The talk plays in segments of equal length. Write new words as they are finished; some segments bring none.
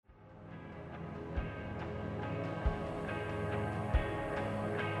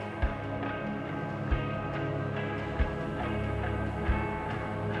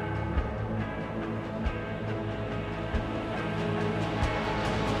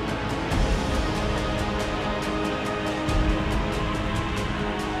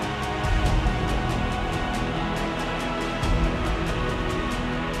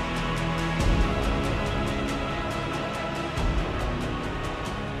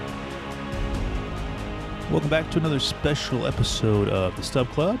Welcome back to another special episode of the Stub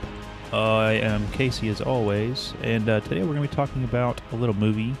Club. I am Casey as always, and today we're going to be talking about a little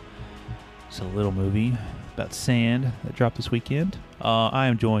movie. It's a little movie about sand that dropped this weekend. I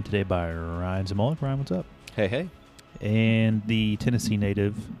am joined today by Ryan Zamolik. Ryan, what's up? Hey, hey. And the Tennessee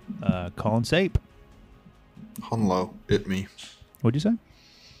native, Colin Sape. Hello, it me. What'd you say?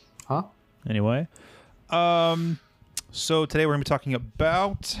 Huh? Anyway, so today we're going to be talking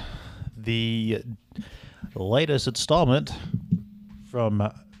about the latest installment from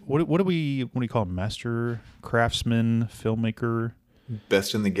what do we call him? Master craftsman, filmmaker,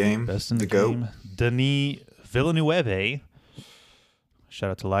 Best in the game. best in the GOAT. game, Denis Villeneuve.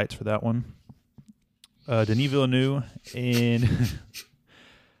 Shout out to Lights for that one. Denis Villeneuve and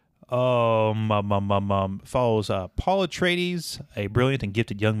follows Paul Atreides, a brilliant and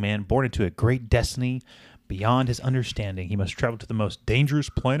gifted young man born into a great destiny beyond his understanding. He must travel to the most dangerous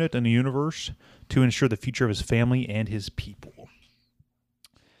planet in the universe to ensure the future of his family and his people.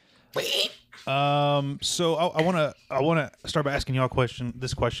 So I want to start by asking y'all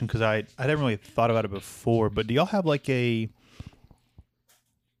this question because I hadn't really thought about it before. But do y'all have like a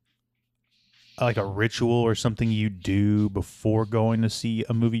ritual or something you do before going to see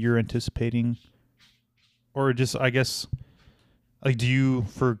a movie you're anticipating, or just I guess like do you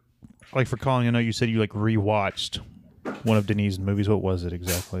for Colin? I know you said you like rewatched one of Denis' movies. What was it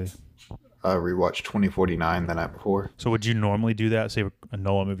exactly? I rewatched 2049 the night before. So would you normally do that? Say a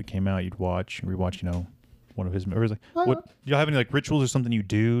Nolan movie came out, you'd rewatch, one of his movies. Like, what do y'all have any like rituals or something you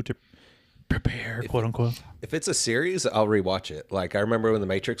do to prepare, quote unquote? If it's a series, I'll rewatch it. Like, I remember when The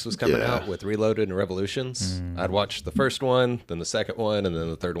Matrix was coming out with Reloaded and Revolutions. I'd watch the first one, then the second one, and then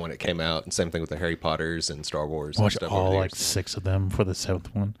the third one it came out. And same thing with the Harry Potters and Star Wars and Watch stuff. all over the like years. 6 of them for the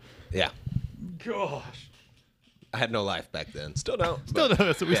 7th one. Yeah. Gosh. I had no life back then. Still don't. Still but- don't.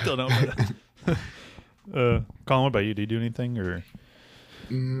 That's what we still don't. Colin, what about you? Do you do anything or?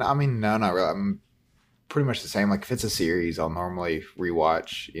 I mean, no, not really. I'm pretty much the same. Like, if it's a series, I'll normally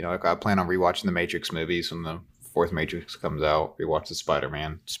rewatch. Like I plan on rewatching the Matrix movies when the 4th Matrix comes out. Rewatch the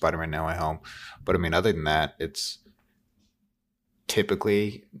Spider-Man No Way Home. But I mean, other than that, it's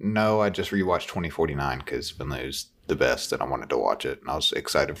typically no. I just rewatched 2049 because Villeneuve's the best, and I wanted to watch it, and I was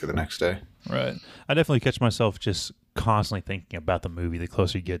excited for the next day. Right. I definitely catch myself just constantly thinking about the movie the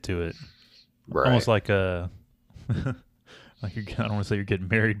closer you get to it. Right. Almost like a. Like I don't want to say you're getting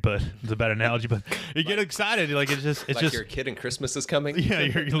married, but it's a bad analogy. But you get excited, like it's like just your kid and Christmas is coming? Yeah,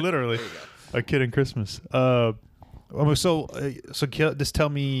 you're literally There you a kid in Christmas. So just tell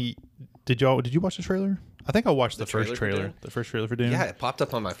me, did you watch the trailer? I think I watched the first trailer. The first trailer for Dune. Yeah, it popped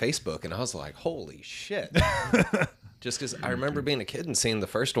up on my Facebook, and I was like, holy shit. Just because I remember being a kid and seeing the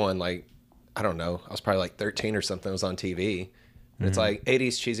first one, like, I don't know, I was probably like 13 or something. It was on TV. And it's like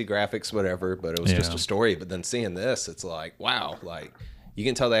 80s cheesy graphics, whatever, but it was just a story. But then seeing this, it's like, wow. Like, you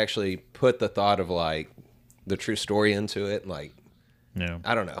can tell they actually put the thought of, like, the true story into it. Like,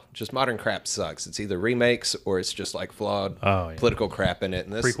 I don't know. Just modern crap sucks. It's either remakes or it's just, like, flawed political crap in it.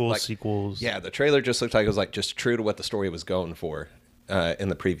 And this, prequels, like, sequels. Yeah, the trailer just looked like it was, like, just true to what the story was going for in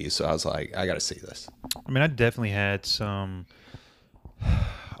the preview. So I was like, I got to see this. I mean, I definitely had some.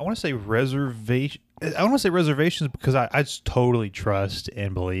 I want to say reservation. I want to say reservations because I just totally trust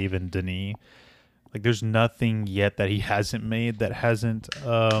and believe in Denis. Like, there's nothing yet that he hasn't made that hasn't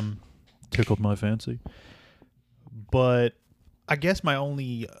tickled my fancy. But I guess my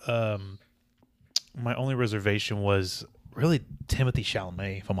only reservation was really Timothy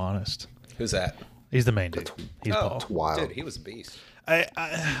Chalamet. If I'm honest, Who's that? he's the main dude. He's Paul. It's wild. Dude, he was a beast.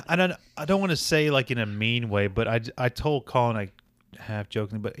 I don't want to say like in a mean way, but I told Colin, I half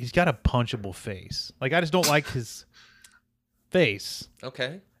jokingly, but he's got a punchable face. Like, I just don't like his face.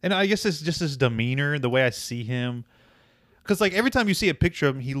 Okay. And I guess it's just his demeanor, the way I see him. Because like every time you see a picture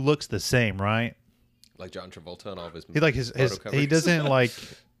of him, he looks the same, right? Like John Travolta and all of his He like his he doesn't like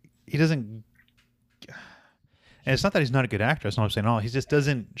he doesn't. And it's not that he's not a good actor. That's not what I'm saying. All he just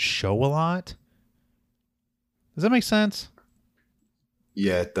doesn't show a lot. Does that make sense?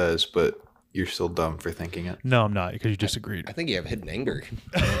 Yeah, it does, but you're still dumb for thinking it. No, I'm not, because you disagreed. I think you have hidden anger.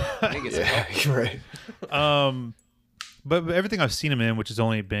 I think it's You're right. But everything I've seen him in, which has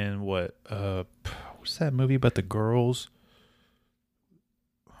only been what's that movie about the girls?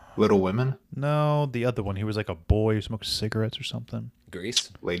 Little Women, No, the other one. He was like a boy who smoked cigarettes or something.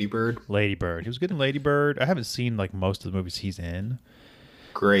 Grease. Lady Bird, Lady Bird. He was good in Lady Bird. I haven't seen like most of the movies he's in.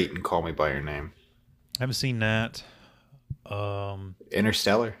 great, and Call Me by Your Name. I haven't seen that.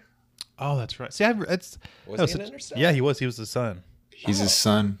 Interstellar. Oh, that's right. See, Was he in Interstellar? Yeah, he was. He was the son. He's his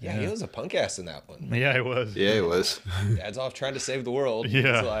son. Yeah, he was a punk ass in that one. Yeah, he was. Yeah, it was. Dad's off trying to save the world.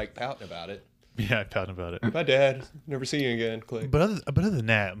 Yeah. He's like pouting about it. Yeah, talking about it. Bye, Dad. Never see you again. Click. But other than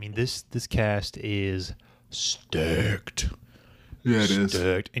that, I mean, this cast is stacked. Yeah, it is.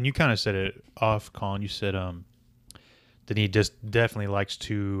 Stacked. And you kind of said it off, Colin. You said that he just definitely likes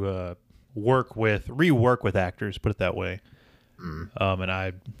to rework with actors. Put it that way. And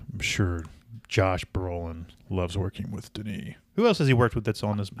I'm sure Josh Brolin loves working with Denis. Who else has he worked with that's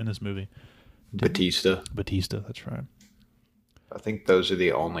in this movie? Batista. That's right. I think those are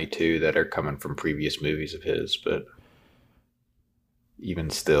the only two that are coming from previous movies of his, but even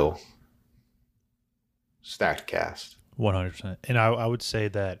still, stacked cast. 100%. And I would say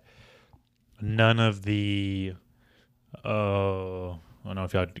that none of the, I don't know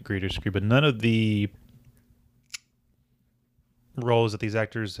if y'all agree or disagree, but none of the roles that these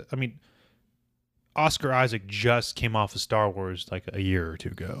actors, I mean, Oscar Isaac just came off of Star Wars like a year or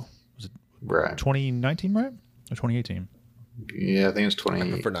two ago. Was it Right. 2019, right? Or 2018? Yeah, I think it's 20.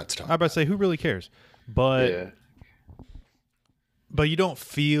 I prefer not to talk. I'm about to say, who really cares? But Yeah. but you don't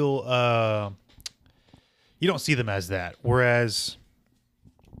feel you don't see them as that. Whereas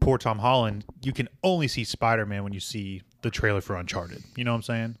poor Tom Holland, you can only see Spider-Man when you see the trailer for Uncharted. You know what I'm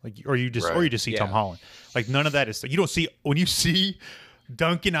saying? Like, or you just see Tom Holland. Like, none of that is. You don't see when you see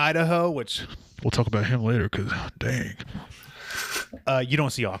Duncan Idaho, which we'll talk about him later. Because dang, you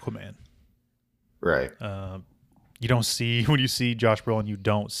don't see Aquaman. Right. You don't see when you see Josh Brolin. You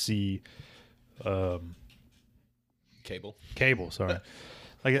don't see Cable. Sorry,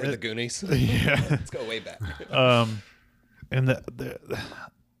 like Or the Goonies. Yeah. Let's go way back. And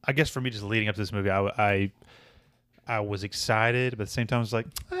I guess for me, just leading up to this movie, I was excited, but at the same time, I was like,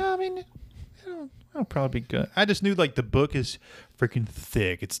 I mean, it'll probably be good. I just knew like the book is freaking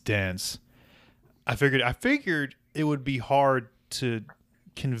thick. It's dense. I figured it would be hard to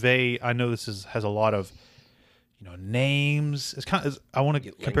convey. I know this has a lot of, names. It's kind of, I want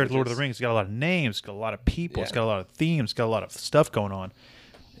to compare it to Lord of the Rings. It's got a lot of names. It's got a lot of people. Yeah. It's got a lot of themes. It's got a lot of stuff going on.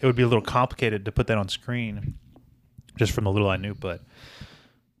 It would be a little complicated to put that on screen, just from the little I knew. But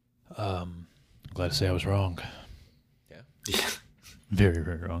glad to say I was wrong. Yeah. Very,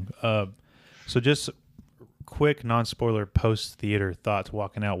 very wrong. So just quick non-spoiler post-theater thoughts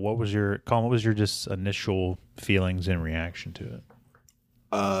walking out. Colin, what was your just initial feelings and reaction to it?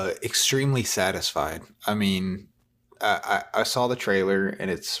 Extremely satisfied. I mean, I saw the trailer and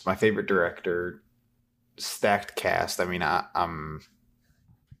it's my favorite director, stacked cast. I mean, I'm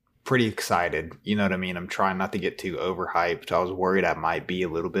pretty excited. You know what I mean? I'm trying not to get too overhyped. I was worried I might be a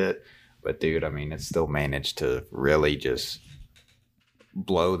little bit, but dude, I mean, it still managed to really just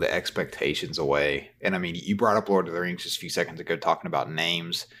blow the expectations away. And I mean, you brought up Lord of the Rings just a few seconds ago talking about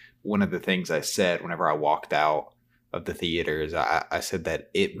names. One of the things I said whenever I walked out of the theater is I said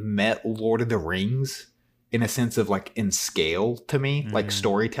that it met Lord of the Rings in a sense of like in scale to me, like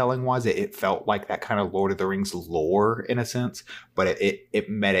storytelling wise, it felt like that kind of Lord of the Rings lore in a sense, but it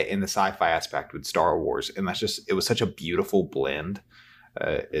met it in the sci-fi aspect with Star Wars. And it was such a beautiful blend.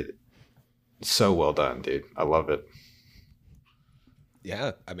 It so well done, dude. I love it.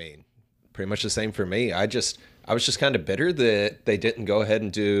 Yeah, I mean, pretty much the same for me. I was just kind of bitter that they didn't go ahead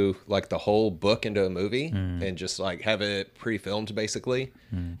and do like the whole book into a movie and just like have it pre-filmed basically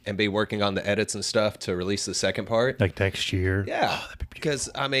and be working on the edits and stuff to release the second part. Like next year? Yeah, because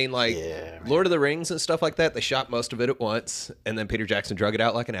I mean, like Lord of the Rings and stuff like that, they shot most of it at once, and then Peter Jackson drug it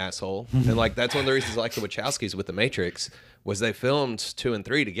out like an asshole. And like that's one of the reasons I like the Wachowskis with The Matrix was they filmed 2 and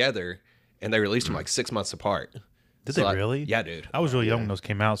 3 together, and they released them like 6 months apart. Did they really? Yeah, dude. I was really young when those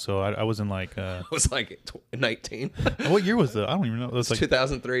came out, so I wasn't like. I was like 19. What year was I don't even know. It was like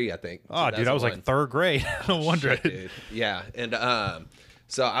 2003, I think. Oh, dude, I was like 3rd grade. No wonder. Shit, dude. Yeah, and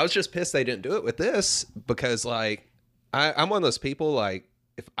so I was just pissed they didn't do it with this because like I'm one of those people like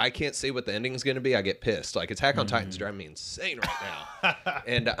if I can't see what the ending is going to be, I get pissed. Like Attack on Titan's driving me insane right now,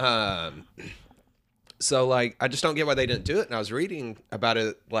 and so like I just don't get why they didn't do it. And I was reading about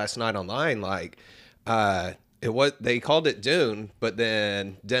it last night online, like. They called it Dune, but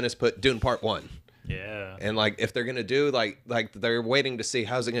then Dennis put Dune Part 1. Yeah. And like if they're gonna do like they're waiting to see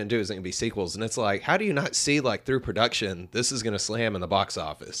how's it gonna do, is it gonna be sequels? And it's like, how do you not see like through production this is gonna slam in the box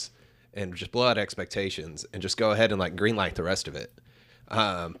office and just blow out expectations and just go ahead and like greenlight the rest of it?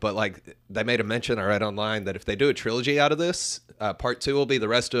 But like they made a mention I read online that if they do a trilogy out of this, Part 2 will be the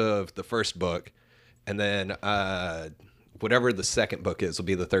rest of the first book, and then whatever the second book is will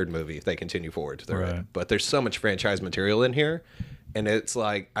be the third movie if they continue forward through it. But there's so much franchise material in here, and it's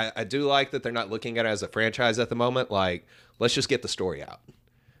like I do like that they're not looking at it as a franchise at the moment. Like, let's just get the story out,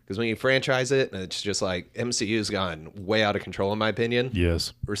 because when you franchise it, and it's just like MCU's gone way out of control in my opinion.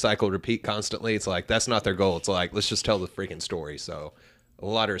 Yes. Recycle, repeat constantly. It's like that's not their goal. It's like let's just tell the freaking story. So a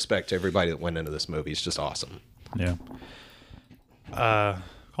lot of respect to everybody that went into this movie. It's just awesome. Yeah.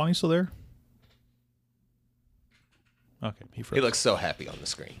 Colin, you still there? Okay, he froze. He looks so happy on the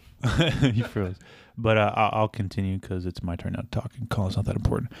screen. He froze. But I'll continue because it's my turn now to talk, and Colin's not that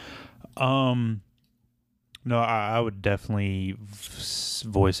important. No, I would definitely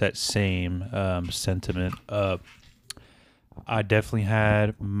voice that same sentiment. I definitely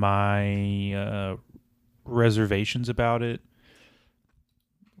had my reservations about it,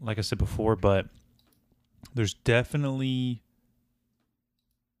 like I said before, but there's definitely.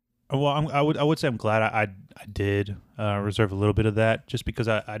 Well, I would say I'm glad I did reserve a little bit of that, just because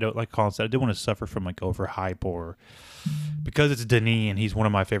I don't, like Colin said, I didn't want to suffer from like overhype, or because it's Denis and he's one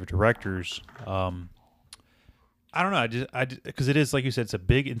of my favorite directors. I don't know. I just because it is, like you said, it's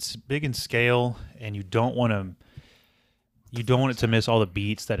big in scale, and you don't want it to miss all the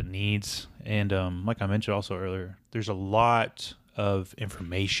beats that it needs. And like I mentioned also earlier, there's a lot of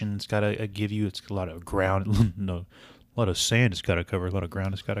information it's got to give you. It's a lot of ground, no, a lot of sand it's got to cover, a lot of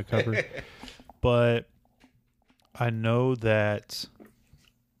ground it's got to cover. But I know that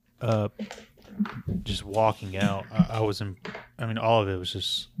just walking out, I was I mean, all of it was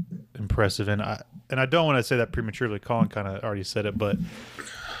just impressive, and I don't want to say that prematurely. Colin kind of already said it, but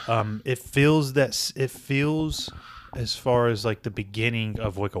it feels as far as like the beginning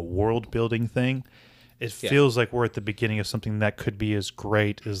of like a world building thing. It feels like we're at the beginning of something that could be as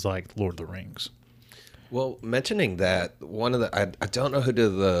great as like Lord of the Rings. Well, mentioning that, one of the I don't know who did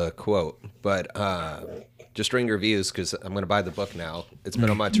the quote, but just reading reviews, because I'm going to buy the book now. It's been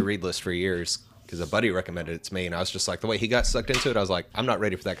on my to-read list for years because a buddy recommended it to me, and I was just like, the way he got sucked into it, I was like, I'm not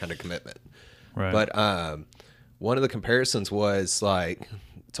ready for that kind of commitment. Right. But one of the comparisons was like,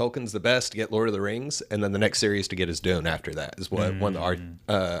 Tolkien's the best to get Lord of the Rings, and then the next series to get is Dune after that, is what one of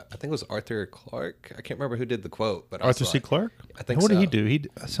the I think it was Arthur Clarke. I can't remember who did the quote, but Arthur C. Clarke? I think what so. did he do?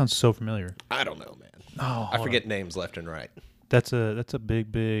 That sounds so familiar. I don't know, man. Oh, I forget names left and right. That's a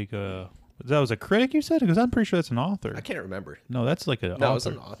big that was a critic, you said? Because I'm pretty sure that's an author. I can't remember. No, that's like an author. No, it was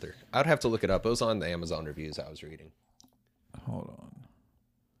an author. I'd have to look it up. It was on the Amazon reviews I was reading. Hold on.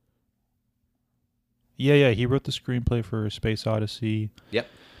 Yeah, he wrote the screenplay for Space Odyssey. Yep.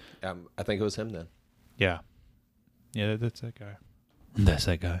 I think it was him then. Yeah, that's that guy. That's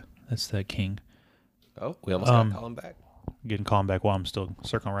that guy. That's that king. Oh, we almost got to call him back. Getting Colin back while I'm still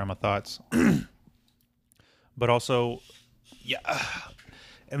circling around my thoughts. But also, yeah,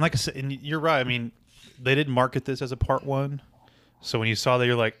 and like I said, and you're right. I mean, they didn't market this as a part one, so when you saw that,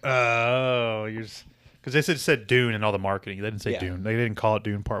 you're like, oh, you're just because they said Dune in all the marketing. They didn't say Dune. They didn't call it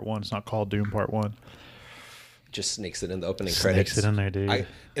Dune Part 1. It's not called Dune Part 1. Just sneaks it in the opening credits. Sneaks it in there, dude.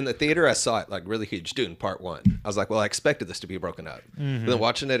 In the theater, I saw it like really huge. Dune Part 1. I was like, well, I expected this to be broken up. But then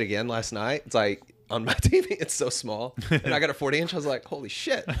watching it again last night, it's like on my TV, it's so small, and I got a 40-inch. I was like, holy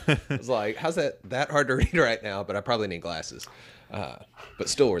shit! I was like, how's that hard to read right now? But I probably need glasses. But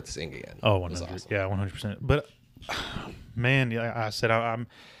still worth seeing again. Oh, 100. Awesome. Yeah, 100%. But man, I said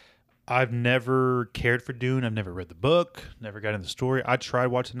I've never cared for Dune. I've never read the book. Never got into the story. I tried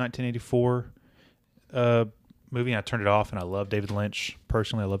watching 1984 movie, and I turned it off. And I love David Lynch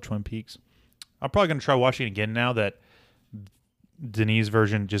personally. I love Twin Peaks. I'm probably going to try watching it again now that Denis'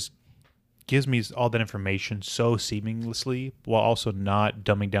 version just gives me all that information so seamlessly, while also not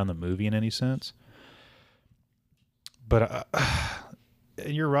dumbing down the movie in any sense. But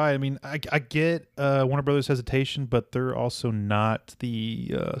you're right. I mean, I get Warner Brothers' hesitation, but they're also not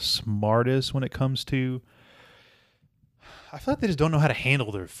the smartest when it comes to. I feel like they just don't know how to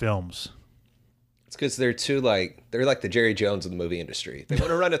handle their films. It's because they're like the Jerry Jones of the movie industry. They want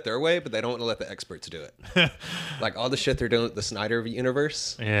to run it their way, but they don't want to let the experts do it. Like all the shit they're doing with the Snyder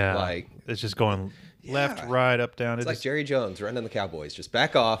universe. Yeah, like it's just going left, right, up, down. It's like Jerry Jones running the Cowboys. Just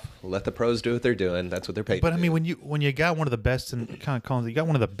back off, let the pros do what they're doing. That's what they're paid. But I mean, when you got one of the best in you got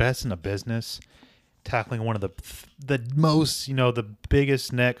one of the best in the business, tackling one of the most, the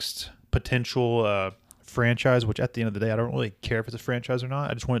biggest next potential franchise. Which at the end of the day, I don't really care if it's a franchise or not.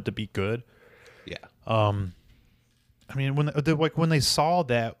 I just want it to be good. Yeah. I mean, when they saw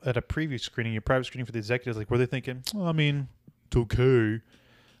that at a preview screening, your private screening for the executives, like, were they thinking, well, I mean, it's okay.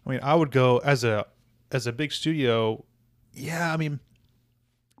 I mean, I would go as a big studio. Yeah, I mean,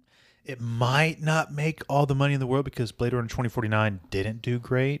 it might not make all the money in the world because Blade Runner 2049 didn't do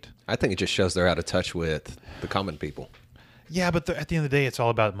great. I think it just shows they're out of touch with the common people. Yeah, but at the end of the day, it's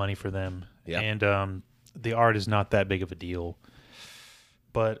all about money for them. Yeah. And the art is not that big of a deal.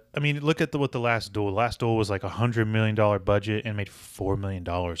 But, I mean, look at what the Last Duel. The Last Duel was like $100 million budget and made $4 million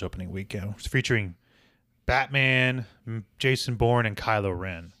opening weekend. It's featuring Batman, Jason Bourne, and Kylo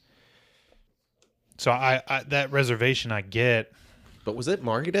Ren. So I that reservation I get, But was it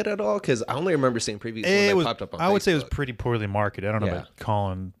marketed at all? Because I only remember seeing previews when they popped up on I would say it was Facebook. pretty poorly marketed. I don't know Yeah. about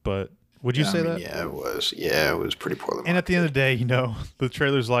Colin, but would you say that? Yeah, it was. Yeah, it was pretty poorly. And at the end of the day, the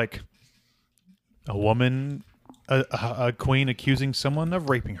trailer's like a woman, a queen accusing someone of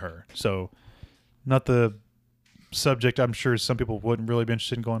raping her. So, not the subject I'm sure some people wouldn't really be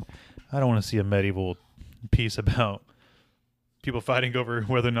interested in going, I don't want to see a medieval piece about people fighting over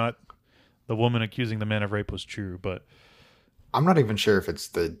whether or not the woman accusing the man of rape was true. But I'm not even sure if it's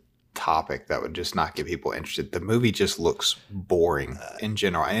the topic that would just not get people interested. The movie just looks boring in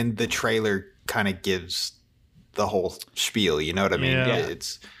general, and the trailer kind of gives the whole spiel. You know what I mean? Yeah.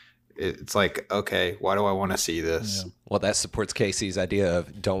 It's like, okay, why do I want to see this? Well, that supports Casey's idea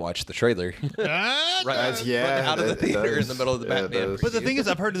of don't watch the trailer. Run out of the theater in the middle of the Batman. But the thing is,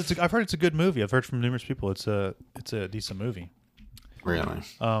 I've heard it's a good movie. I've heard from numerous people it's a decent movie. Really?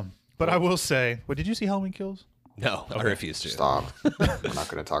 But I will say, did you see Halloween Kills? No, I refuse to. Stop. We're not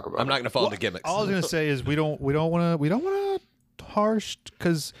going to talk about. I'm not going to fall into gimmicks. All I was gonna say is we don't want to harsh,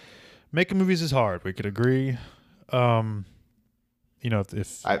 because making movies is hard. We could agree.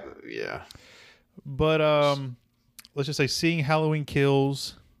 If yeah. But let's just say seeing Halloween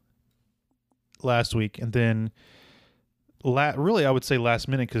Kills last week, and then really I would say last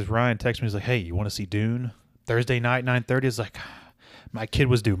minute, because Ryan texted me, he's like, hey, you want to see Dune Thursday night 9:30? It's like, my kid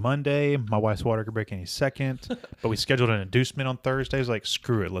was due Monday, my wife's water could break any second, but we scheduled an inducement on Thursday. I was like,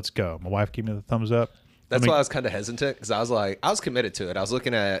 screw it, let's go. My wife gave me the thumbs up. That's why I was kind of hesitant, because I was committed to it. I was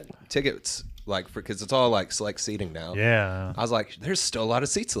looking at tickets, because it's all like select seating now. Yeah. I was like, there's still a lot of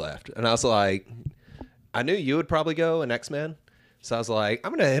seats left. And I was like, I knew you would probably go, an X-Men. So I was like,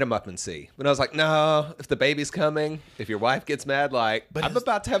 I'm going to hit him up and see. But I was like, no, if the baby's coming, if your wife gets mad, I'm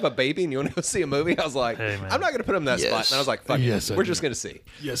about to have a baby and you want to go see a movie? I was like, Hey, man. I'm not going to put him in that spot. And I was like, fuck Yes, it. I We're do. just going to see.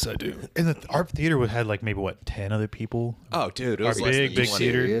 Yes, I do. And our theater had like maybe 10 other people. Oh, dude. It was Our less big than 20.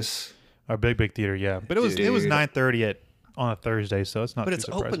 theater. Serious? Our big theater, yeah. But it was 9:30 on a Thursday, so it's not. But too it's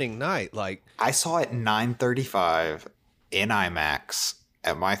surprising. opening night. I saw it 9:35 in IMAX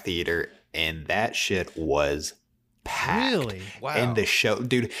at my theater, and that shit was packed. Really? Wow. And the show,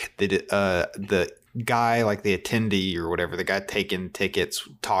 dude, the guy, like the attendee or whatever, the guy taking tickets,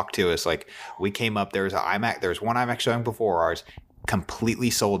 talked to us. Like, we came up, there was one IMAX showing before ours, completely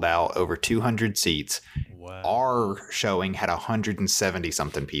sold out, over 200 seats. Wow. Our showing had 170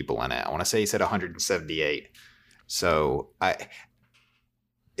 something people in it. I want to say he said 178. So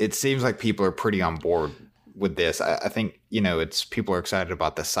it seems like people are pretty on board with this. I think, it's people are excited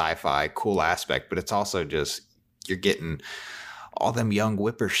about the sci-fi cool aspect, but it's also just, you're getting all them young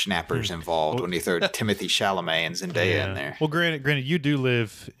whippersnappers involved when you throw Timothy Chalamet and Zendaya in there. Well, granted, you do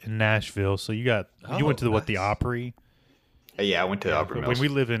live in Nashville, so you went to the Opry. Yeah, I went to Upper When Mills. we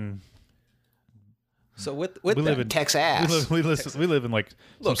live in. So with We live that, in Texas. We live in like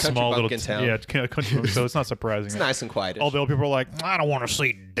Little some country small little bumpkin town. Yeah, country. So it's not surprising. it's nice and quiet. Although people are like, I don't want to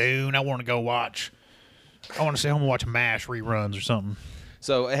see Dune. I want to go watch. I want to stay home and watch MASH reruns or something.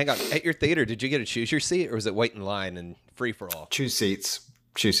 So hang on. At your theater, did you get to choose your seat, or was it wait in line and free for all? Choose seats.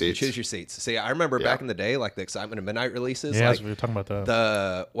 Choose seats. Choose your seats. See, I remember back in the day, like the excitement of midnight releases. Yeah, like we were talking about that.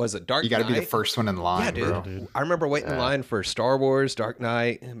 Dark You got to be the Knight? first one in line, Yeah, dude. bro. I remember waiting in line for Star Wars, Dark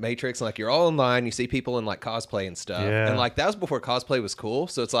Knight, Matrix, and like you're all in line. You see people in like cosplay and stuff, Yeah. and like that was before cosplay was cool.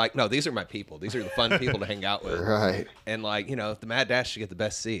 So it's like, no, these are my people. These are the fun people to hang out with. Right. And like the Mad Dash should get the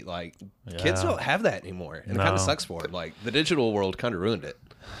best seat. Like kids don't have that anymore, and it kind No. of sucks for them. Like the digital world kind of ruined it.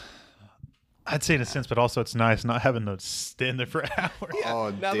 I'd say in a sense, but also it's nice not having to stand there for hours.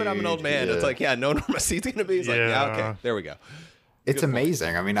 Oh, Now that I'm an old dude, man, yeah. it's like, knowing where my seat's gonna be. It's like, Yeah. okay, there we go. It's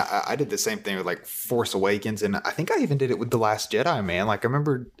amazing. I mean, I did the same thing with like Force Awakens, and I think I even did it with The Last Jedi, man. Like, I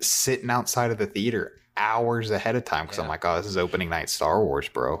remember sitting outside of the theater hours ahead of time because I'm like, oh, this is opening night Star Wars,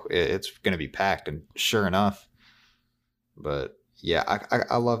 bro. It's going to be packed. And sure enough. But yeah,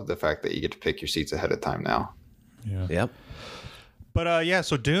 I love the fact that you get to pick your seats ahead of time now. Yeah. Yep. But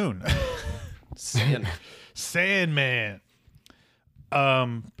so Dune, Sandman.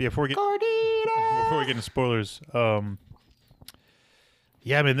 Before we get into spoilers,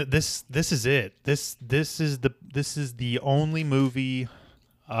 yeah, I mean this is it. This is the only movie in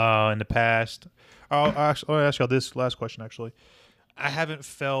the past. I'll ask y'all this last question. Actually, I haven't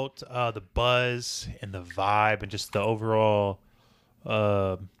felt the buzz and the vibe and just the overall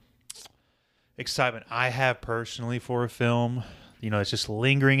excitement I have personally for a film. It's just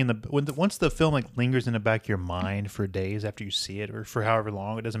lingering in once the film like lingers in the back of your mind for days after you see it, or for however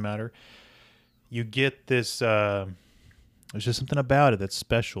long, it doesn't matter. You get this. There's just something about it that's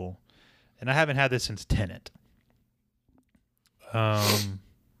special, and I haven't had this since Tenet. I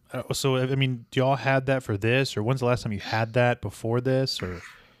So I mean, do y'all had that for this, or when's the last time you had that before this, or?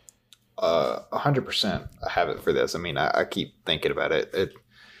 100%. I have it for this. I mean, I keep thinking about it.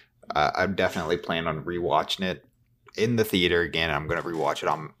 I definitely plan on rewatching it in the theater again. I'm going to rewatch it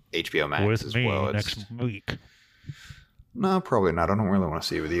on HBO Max With as me well. next week. No, probably not. I don't really want to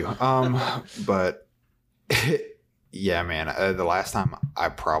see it with you. But yeah, man, the last time I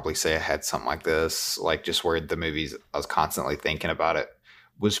probably say I had something like this, like just where the movies I was constantly thinking about it,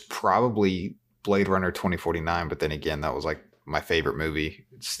 was probably Blade Runner 2049. But then again, that was like my favorite movie.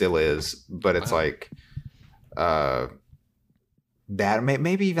 It still is. But it's like that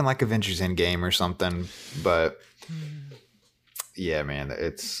maybe even like Avengers Endgame or something. But yeah, man,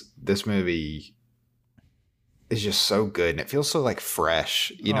 this movie is just so good, and it feels so like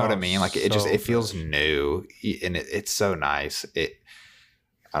fresh. You know what I mean? Like it feels new, and it's so nice. I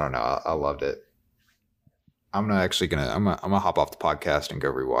don't know. I loved it. I'm gonna hop off the podcast and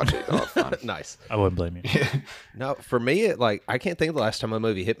go rewatch it. Oh, fun. Nice. I wouldn't blame you. No, for me, I can't think of the last time a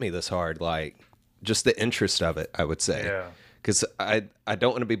movie hit me this hard. Like, just the interest of it, I would say. Yeah. Because I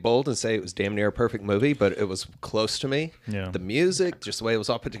don't want to be bold and say it was damn near a perfect movie, but it was close to me. Yeah. The music, just the way it was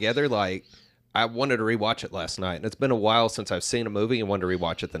all put together, like, I wanted to rewatch it last night. And it's been a while since I've seen a movie and wanted to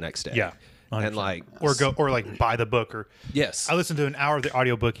rewatch it the next day. Yeah. 100%. And like, or like buy the book, or yes, I listened to an hour of the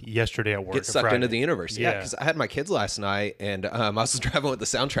audiobook yesterday at work. get sucked into the universe. Yeah, Yeah. because I had my kids last night, and I was driving with the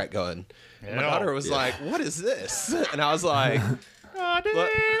soundtrack going. And my daughter was like, "What is this?" And I was like,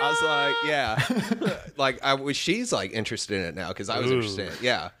 "Yeah." Like she's like interested in it now because I was interested in it.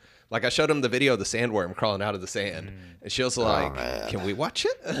 Yeah. Like I showed him the video of the sandworm crawling out of the sand, and she was like, "Can we watch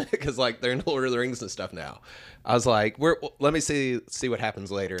it?" Because like they're in Lord of the Rings and stuff now. I was like, let me see what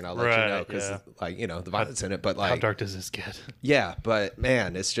happens later, and I'll let you know because like the violence in it. But like, how dark does this get? Yeah, but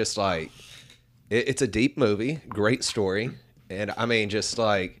man, it's just like it's a deep movie, great story, and I mean, just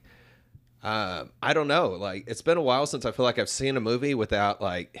like I don't know, like it's been a while since I feel like I've seen a movie without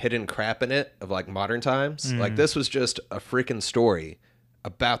like hidden crap in it of like modern times. Like this was just a freaking story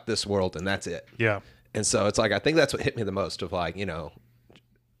about this world, and that's it. Yeah. And so it's like I think that's what hit me the most of like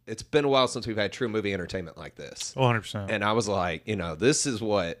it's been a while since we've had true movie entertainment like this. 100%. And I was like, this is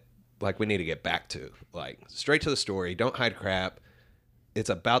what like we need to get back to. Like straight to the story, don't hide crap. It's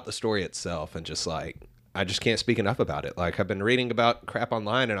about the story itself, and just like I just can't speak enough about it. Like I've been reading about crap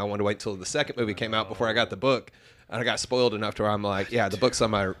online, and I wanted to wait till the second movie came out before I got the book. And I got spoiled enough to where I'm like, yeah, the book's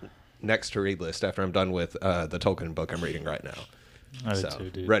on my next to read list after I'm done with the Tolkien book I'm reading right now. I did too,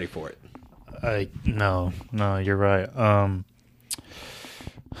 dude. Ready for it. No, you're right.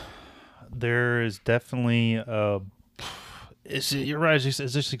 There is definitely you're right. It's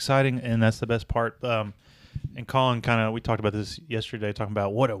just exciting, and that's the best part. And Colin we talked about this yesterday, talking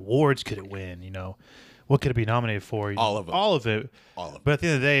about what awards could it win. What could it be nominated for? All of them. All of it. All of it. But at the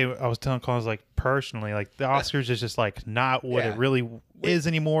end of the day, I was telling Colin, I was like, personally, like the Oscars is just like not what it really is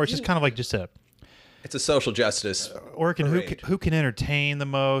anymore. It's just kind of like just it's a social justice. Or who can entertain the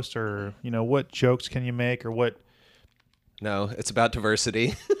most, or what jokes can you make, or what? No, it's about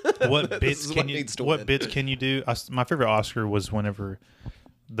diversity. What bits can you do? My favorite Oscar was whenever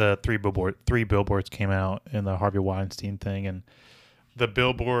the three billboards came out in the Harvey Weinstein thing, and the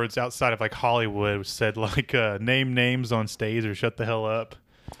billboards outside of like Hollywood said like name names on stage or shut the hell up.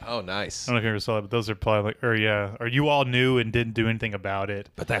 Oh, nice. I don't know if you ever saw that, but those are probably like, or you all knew and didn't do anything about it.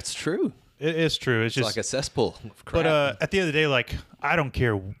 But that's true. It is true. It's just like a cesspool of crap. But at the end of the day, like I don't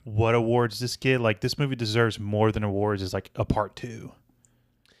care what awards this get. Like this movie deserves more than awards. Is like a part 2.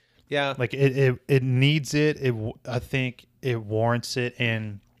 Yeah. Like it needs it. I think it warrants it.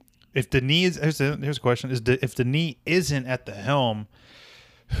 And if Denis here's a question: if Denis isn't at the helm,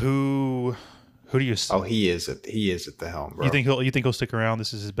 who do you? Oh, he is at the helm, bro. You think he'll stick around?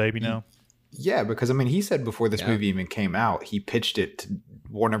 This is his baby now. Yeah, because I mean, he said before this movie even came out, he pitched it to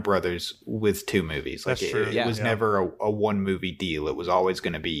Warner Brothers with 2 movies. Like That's true. It was never a 1 movie deal. It was always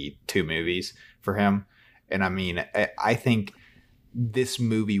going to be 2 movies for him. And I mean, I think this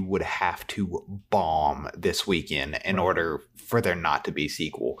movie would have to bomb this weekend in order for there not to be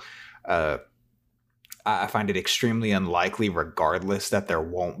sequel. I find it extremely unlikely, regardless, that there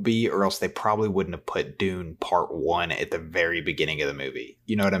won't be, or else they probably wouldn't have put Dune Part 1 at the very beginning of the movie.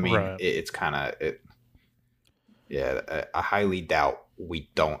 You know what I mean? Right. It's kind of... I highly doubt we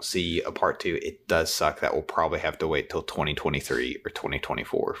don't see a Part 2. It does suck that we'll probably have to wait till 2023 or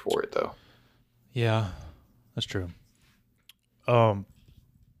 2024 for it, though. Yeah, that's true.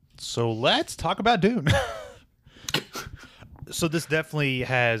 So let's talk about Dune. So this definitely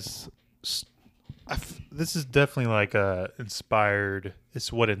has... this is definitely like inspired.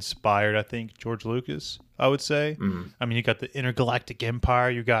 It's what inspired, I think, George Lucas. I would say. Mm-hmm. I mean, you got the intergalactic empire.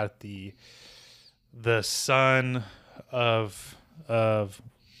 You got the son of well,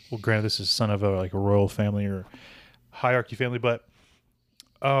 granted, this is son of a royal family or hierarchy family, but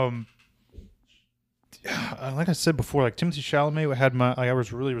like I said before, like Timothy Chalamet had I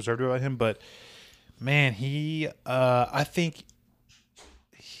was really reserved about him, but man, he I think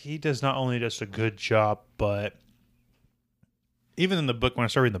he does not only just a good job, but even in the book, when I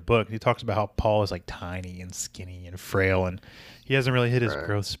started reading the book, he talks about how Paul is like tiny and skinny and frail, and he hasn't really hit his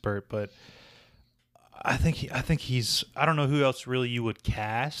growth spurt. But I think he's. I don't know who else really you would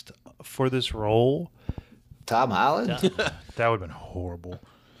cast for this role. Tom Holland. That would have been horrible.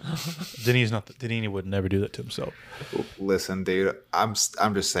 Denis would never do that to himself. Listen, dude, I'm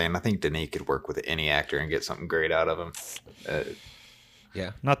just saying. I think Denis could work with any actor and get something great out of him.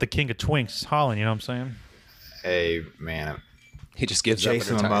 Yeah, not the king of twinks, Holland. You know what I'm saying? Hey, man. He just gives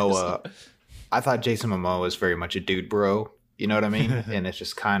Jason up and Momoa. I thought Jason Momoa was very much a dude bro. You know what I mean? And it's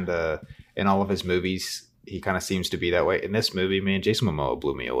just kind of in all of his movies, he kind of seems to be that way. In this movie, man, Jason Momoa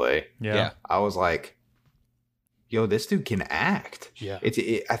blew me away. Yeah. I was like, yo, this dude can act. Yeah.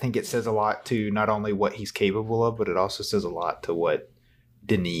 I think it says a lot to not only what he's capable of, but it also says a lot to what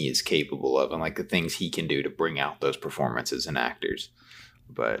Denis is capable of and like the things he can do to bring out those performances in actors.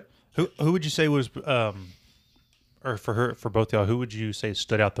 But who would you say was or for both y'all, who would you say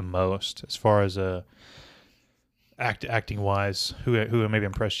stood out the most as far as acting wise? Who maybe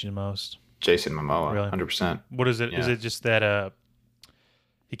impressed you the most? Jason Momoa, really? 100%. What is it? Yeah. Is it just that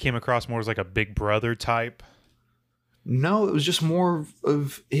he came across more as like a big brother type? No, it was just more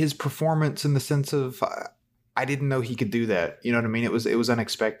of his performance in the sense of I didn't know he could do that. You know what I mean? It was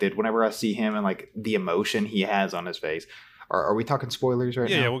unexpected. Whenever I see him and like the emotion he has on his face. Are we talking spoilers right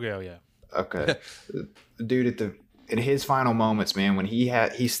now? Yeah, we'll go. Yeah. Okay, dude, in his final moments, man, when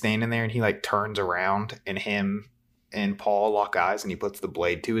he's standing there and he like turns around and him and Paul lock eyes and he puts the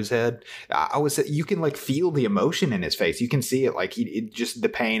blade to his head. You can like feel the emotion in his face. You can see it, like it just the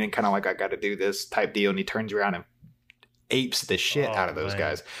pain and kind of like I got to do this type deal. And he turns around and apes the shit out of those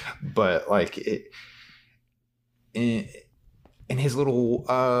guys. But like in his little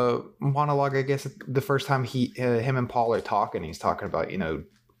monologue, I guess the first time him and Paul are talking, he's talking about,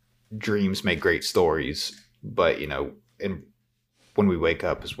 dreams make great stories, but and when we wake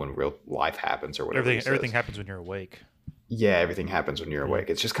up is when real life happens or whatever. Everything happens when you're awake. Yeah, everything happens when you're awake.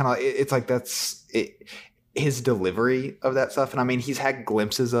 It's just kind of it's like that's it, his delivery of that stuff. And I mean, he's had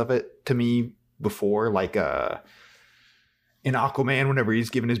glimpses of it to me before, like in Aquaman, whenever he's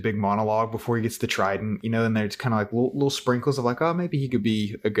giving his big monologue before he gets the trident, and there's kind of like little sprinkles of like, oh, maybe he could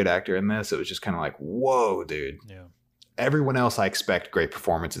be a good actor in this. It was just kind of like, whoa, dude. Yeah. Everyone else I expect great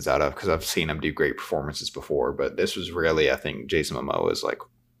performances out of because I've seen him do great performances before, but this was really, I think Jason Momoa is like,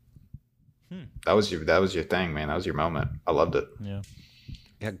 that was your thing, man. That was your moment. I loved it. Yeah.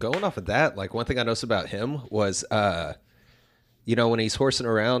 Yeah, going off of that, like one thing I noticed about him was, when he's horsing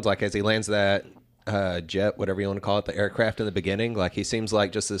around, like as he lands that jet, whatever you want to call it, the aircraft in the beginning, like he seems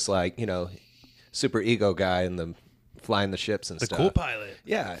like just this like, super ego guy in the flying the ships and the stuff. cool pilot.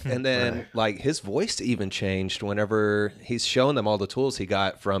 Yeah, and then like his voice even changed whenever he's showing them all the tools he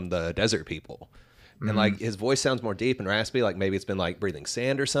got from the desert people. And like his voice sounds more deep and raspy, like maybe it's been like breathing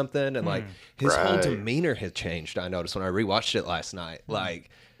sand or something. And like his whole demeanor has changed. I noticed when I rewatched it last night.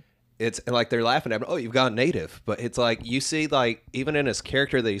 Like it's like they're laughing at him. Oh, you've gone native, but it's like you see like even in his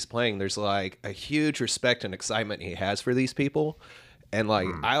character that he's playing, there's like a huge respect and excitement he has for these people. And like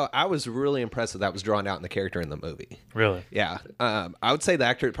I was really impressed that was drawn out in the character in the movie. Really? Yeah. I would say the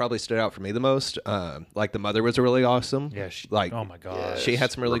actor that probably stood out for me the most. Like the mother was really awesome. Yeah. Oh my god. She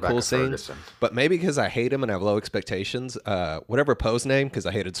had some really Rebecca cool scenes. Ferguson. But maybe because I hate him and I have low expectations. Whatever Poe's name, because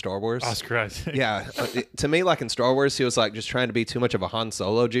I hated Star Wars. Oscar Isaac. Yeah. To me, like in Star Wars, he was like just trying to be too much of a Han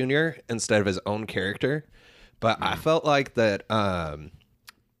Solo Jr. instead of his own character. But I felt like that.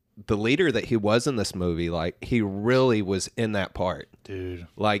 The leader that he was in this movie, like he really was in that part, dude.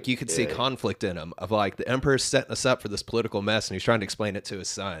 Like you could see conflict in him of like the Emperor's setting us up for this political mess and he's trying to explain it to his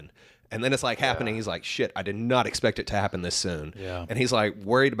son, and then it's like happening. He's like, shit, I did not expect it to happen this soon. Yeah. And he's like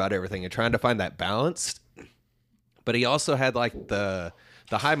worried about everything and trying to find that balance, but he also had like the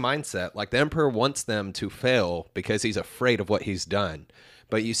high mindset. Like the Emperor wants them to fail because he's afraid of what he's done,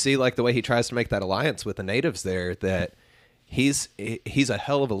 but you see like the way he tries to make that alliance with the natives there, that he's a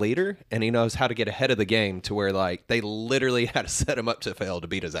hell of a leader, and he knows how to get ahead of the game to where like they literally had to set him up to fail to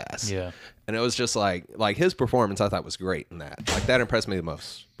beat his ass. Yeah. And it was just like his performance I thought was great in that. Like that impressed me the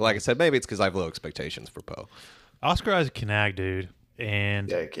most. But like I said, maybe it's because I have low expectations for Poe. Oscar Isaac can act, dude. And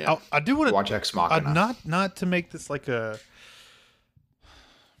Yeah, you can. I do want to Watch Ex Machina. not to make this like a.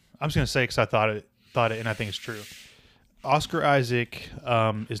 I'm just gonna say because I thought it, and I think it's true. Oscar Isaac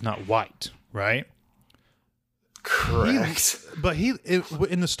is not white, right? Correct. But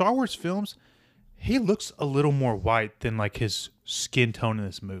in the Star Wars films, he looks a little more white than like his skin tone in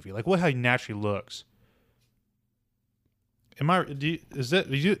this movie. Like how he naturally looks. Am I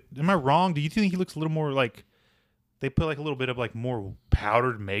wrong? Do you think he looks a little more like they put like a little bit of like more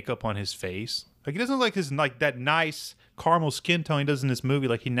powdered makeup on his face? Like he doesn't look like his like that nice caramel skin tone he does in this movie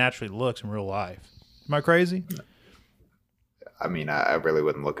like he naturally looks in real life. Am I crazy? I mean, I really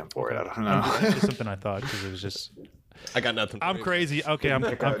wasn't looking for it. I don't know. It's just something I thought because it was just. I got nothing. I'm crazy. Okay, I'm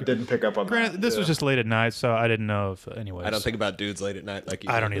Didn't pick up on granted, that. this was just late at night, so I didn't know if. Anyways, I don't think about dudes late at night like you.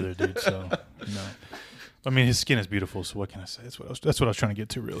 I don't either, dude. So no. I mean, his skin is beautiful. So what can I say? That's what I was trying to get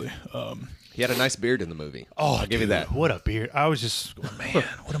to, really. He had a nice beard in the movie. Oh, I'll give you that. What a beard! I was just, man,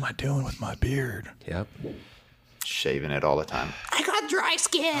 what am I doing with my beard? Yep. Shaving it all the time. I got dry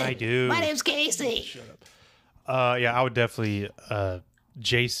skin. I do. My name's Casey. Yeah, I would definitely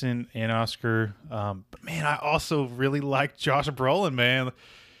Jason and Oscar. But man, I also really like Josh Brolin. Man,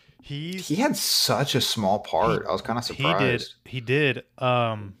 He had such a small part. I was kind of surprised. He did.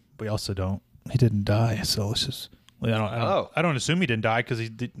 We also don't. He didn't die, so let's just. I don't assume he didn't die because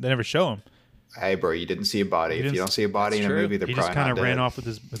they never show him. Hey, bro, you didn't see a body. If you don't see a body in a movie, they're he probably just kind not of ran dead. off with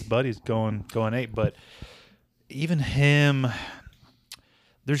his buddies going ape. But even him,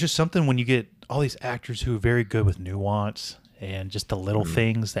 there's just something when you get all these actors who are very good with nuance and just the little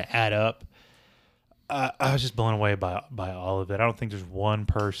things that add up. I was just blown away by all of it. I don't think there's one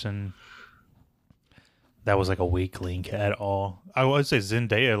person that was like a weak link at all. I would say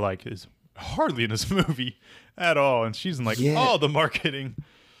Zendaya like is hardly in this movie at all, and she's in like all the marketing.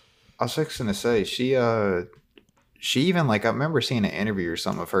 I was just gonna say she even like I remember seeing an interview or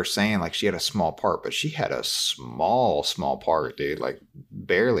something of her saying like she had a small part, but she had a small part, dude. Like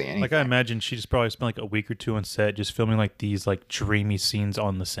barely anything. Like I imagine she just probably spent like a week or two on set just filming like these like dreamy scenes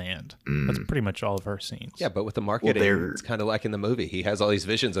on the sand. That's pretty much all of her scenes. Yeah, but with the marketing, it's kind of like in the movie. He has all these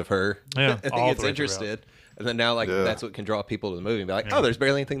visions of her. Yeah, and all he gets the way interested, and then now like that's what can draw people to the movie. And be like, oh, there's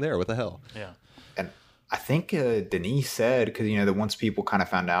barely anything there. What the hell? Yeah. And I think Denise said because that once people kind of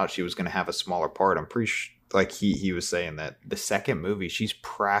found out she was going to have a smaller part, I'm pretty sure. Like he was saying that the second movie, she's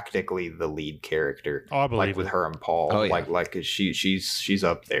practically the lead character. Oh, I believe like with her and Paul. Oh, yeah. Like she's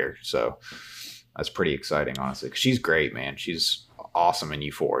up there. So that's pretty exciting, honestly. 'Cause she's great, man. She's awesome in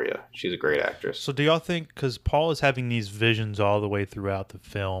Euphoria. She's a great actress. So do y'all think because Paul is having these visions all the way throughout the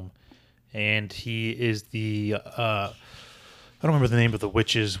film, and he is the I don't remember the name of the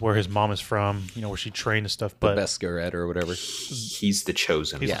witches where his mom is from, where she trained and stuff, but Beskar or whatever. He's the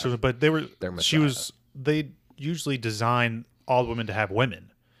chosen. he's Yeah. the chosen- but they usually design all women to have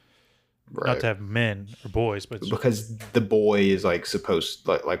women, Right. not to have men or boys, but Because the boy is like supposed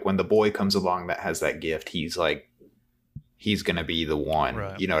like when the boy comes along that has that gift, he's gonna be the one.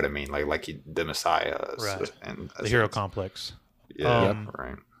 Right. You know what I mean? Like the Messiah. Right. And the hero complex. Yeah.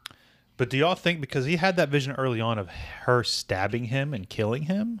 Right. But do y'all think because he had that vision early on of her stabbing him and killing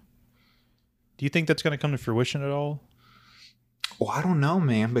him, do you think that's going to come to fruition at all? Well, I don't know,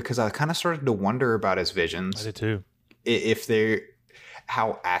 man, because I kind of started to wonder about his I visions. did too. If they're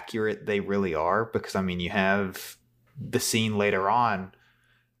how accurate they really are. Because I mean, you have the scene later on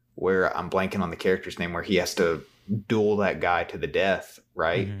where I'm blanking on the character's name, where he has to duel that guy to the death.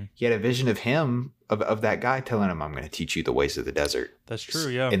 Right? Mm-hmm. He had a vision of him, of that guy telling him, "I'm going to teach you the ways of the desert." That's true.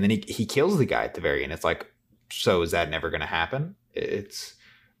 Yeah. And then he kills the guy at the very end. It's like, so is that never going to happen?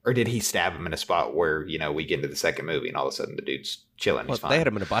 Or did he stab him in a spot where, we get into the second movie and all of a sudden the dude's chilling. Well, He's fine. they had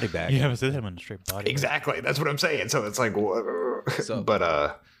him in a body bag. Yeah, they had him in a straight body. Exactly. That's what I'm saying. So it's like, So- but,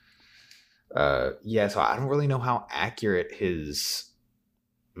 so I don't really know how accurate his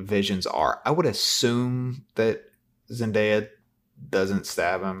visions are. I would assume that Zendaya doesn't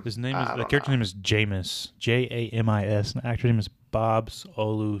stab him. His name I is the don't character know. name is Jamis, Jamis, and the actor name is Bobs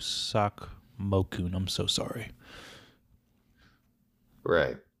Olusak-Mokun. I'm so sorry.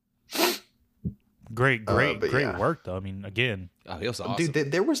 Right. Great but yeah. work though. I mean, again, Oh, he was awesome.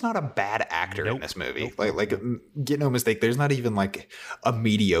 Dude, there was not a bad actor in Nope. this movie. Nope. Like, get no mistake. There's not even like a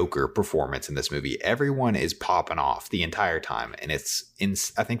mediocre performance in this movie. Everyone is popping off the entire time, and I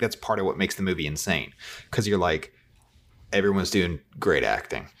think that's part of what makes the movie insane. Because you're like, everyone's doing great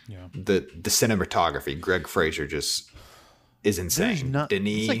acting. Yeah. The cinematography, Greg Fraser just is insane.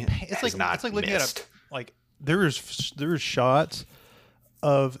 Denis has not looking missed. at like there's shots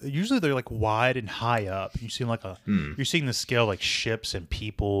of usually they're like wide and high up. You see like you're seeing the scale like ships and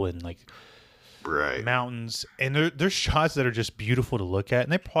people and like Right. mountains, and there's shots that are just beautiful to look at,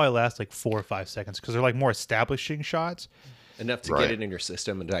 and they probably last like 4 or 5 seconds because they're like more establishing shots. Enough to Right. get it in your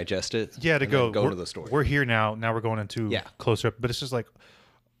system and digest it. Yeah, to and go then go we're, to the story. We're here now. Now we're going into closer up, but it's just like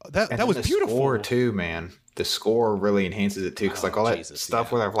that. And That was the beautiful score too, man. The score really enhances it too, because like all that Jesus, stuff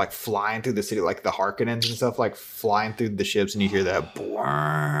yeah. where they're like flying through the city, like the Harkonnens and stuff, like flying through the ships, and you hear that,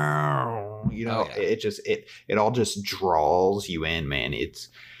 you know, it all just draws you in, man.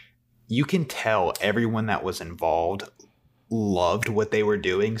 You can tell everyone that was involved loved what they were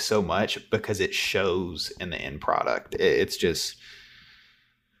doing so much because it shows in the end product. It's just.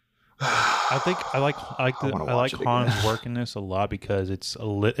 I think I like wanna I watch like it Han's again. work in this a lot because it's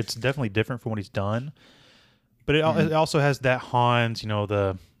it's definitely different from what he's done, but it also has that Hans, he's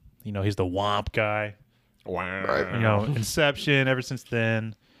the womp guy, Right. Inception. Ever since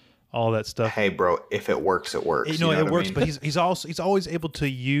then, all that stuff. Hey, bro, if it works, it works. It You know what I works, mean? but he's always able to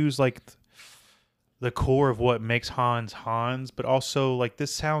use like the core of what makes Hans, but also like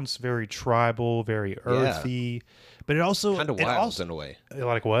this sounds very tribal, very earthy, but it also Kind of wild in a way.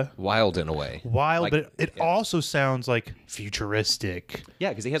 like what? Wild in a way. Wild, Like, but it also sounds like futuristic. Yeah,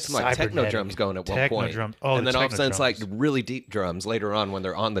 because he had some like techno Cybernetic. drums going at one Techno point. drums. Oh, and the then all of a techno sudden it's like drums. really deep drums later on when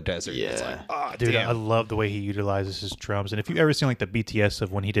they're on the desert. It's like, Yeah. Dude, damn. I love the way he utilizes his drums. And if you've ever seen like the BTS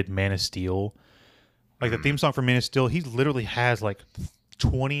of when he did Man of Steel, like the theme song for Man of Steel, he literally has like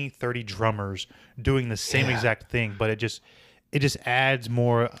 20, 30 drummers doing the same exact thing, but it just adds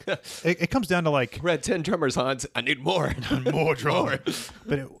more. It comes down to like We're at 10 drummers, Hans. I need more. more drummers.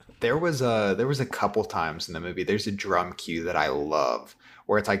 But There was a couple times in the movie. There's a drum cue that I love,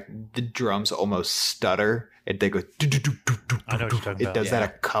 where it's like the drums almost stutter and they go. I know what you're talking It about. does that a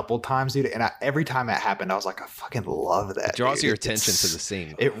couple times, dude. And every time that happened, I was like, I fucking love that. It draws dude. your attention to the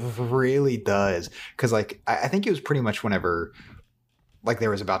scene. It really does, because like I think it was pretty much whenever. Like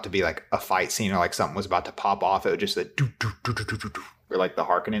there was about to be like a fight scene or like something was about to pop off. It was just that where like the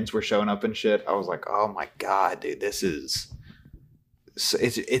Harkonnens were showing up and shit. I was like, oh my god, dude, this is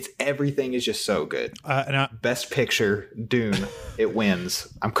it's everything is just so good. Best picture, Dune, it wins.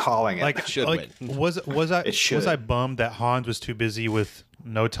 I'm calling it. like, should like win. was I It should. was I bummed that Hans was too busy with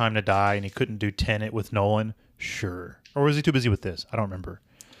No Time to Die and he couldn't do Tenet with Nolan? Sure. Or was he too busy with this? I don't remember.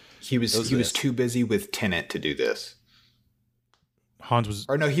 he was too busy with Tenet to do this. Hans was,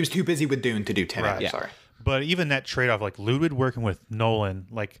 Or no, he was too busy with Dune to do Tenet. Right. I'm Yeah. sorry. but even that trade off, like Ludwig working with Nolan,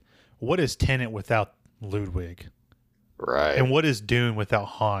 like what is Tenet without Ludwig? Right. And what is Dune without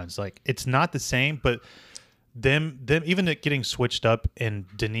Hans? Like it's not the same, but them even it getting switched up and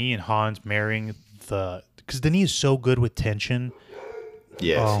Denis and Hans marrying because Denis is so good with tension.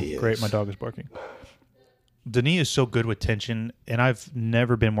 Yes, he is. Great, my dog is barking. Denis is so good with tension, and I've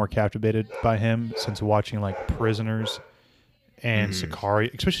never been more captivated by him since watching like Prisoners and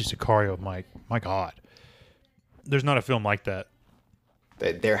Sicario, especially Sicario. My God, there's not a film like that.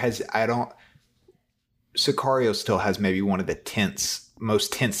 Sicario still has maybe one of the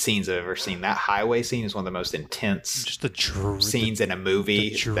most tense scenes I've ever seen. That highway scene is one of the most intense Just the scenes in a movie. the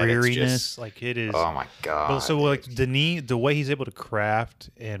that it's dreariness, just- like it is. oh my god! But so like Denis, the way he's able to craft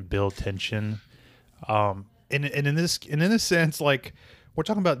and build tension, and in this sense, like we're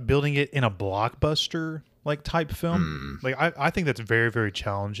talking about building it in a blockbuster like type film. Like I think that's very, very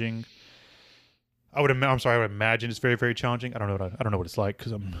challenging. I would imagine it's very, very challenging. I don't know what it's like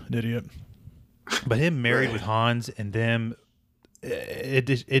because I'm an idiot. But him married with Hans and them, it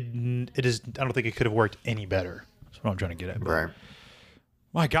is. I don't think it could have worked any better. That's what I'm trying to get at. But right.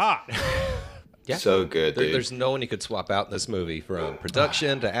 my God. Yeah. So good, dude. There's no one you could swap out in this movie, from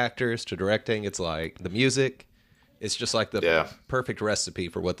production to actors to directing. It's like the music. It's just like the perfect recipe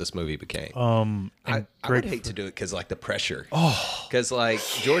for what this movie became. I would hate to do it because like the pressure. Because like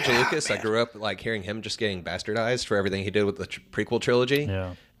George Lucas, I grew up like hearing him just getting bastardized for everything he did with the prequel trilogy.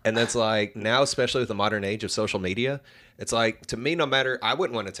 Yeah. And that's like now, especially with the modern age of social media, it's like to me, no matter, I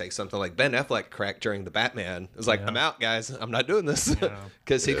wouldn't want to take something like Ben Affleck cracked during the Batman. It was like, I'm out, guys. I'm not doing this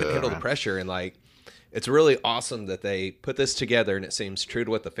because he couldn't handle the pressure. And like, it's really awesome that they put this together and it seems true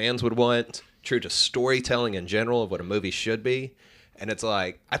to what the fans would want, true to storytelling in general of what a movie should be. And it's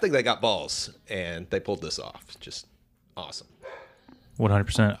like, I think they got balls and they pulled this off. It's just awesome.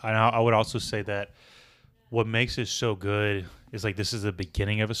 100%. I would also say that what makes it so good is like this is the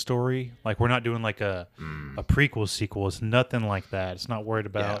beginning of a story. Like we're not doing like a prequel sequel. It's nothing like that. It's not worried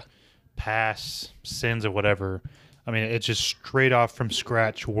about past sins or whatever. I mean, it's just straight off from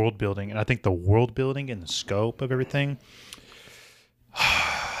scratch world building. And I think the world building and the scope of everything.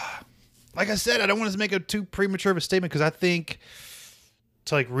 Like I said, I don't want to make a too premature of a statement because I think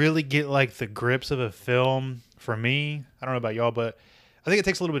to like really get like the grips of a film for me, I don't know about y'all, but I think it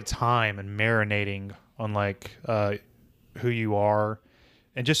takes a little bit of time and marinating on like who you are,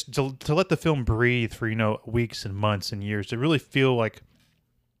 and just to let the film breathe for weeks and months and years to really feel like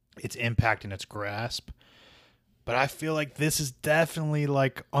its impact and its grasp. But I feel like this is definitely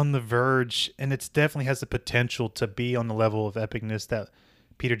like on the verge, and it's definitely has the potential to be on the level of epicness that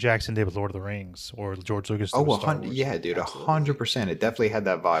Peter Jackson did with Lord of the Rings or George Lucas did with Star Wars. Yeah, dude, 100%. It definitely had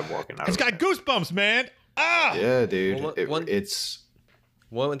that vibe walking out. It's got goosebumps, man. Ah, yeah, dude. Well, it's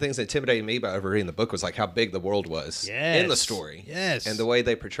one of the things that intimidated me about reading the book was like how big the world was in the story. Yes, and the way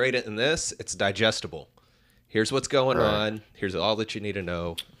they portrayed it in this, it's digestible. Here's what's going on. Here's all that you need to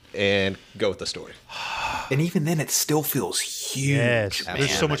know, and go with the story. And even then, it still feels huge. Yes, man.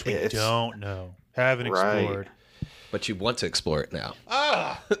 there's so much we don't know, haven't explored. But you want to explore it now.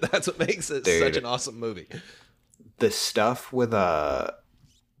 Ah, That's what makes it Dude. such an awesome movie. The stuff with the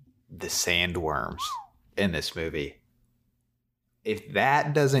sandworms in this movie, if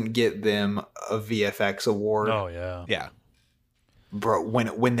that doesn't get them a VFX award, oh yeah, Yeah. bro,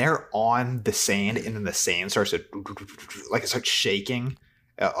 when they're on the sand and then the sand starts to like it starts shaking,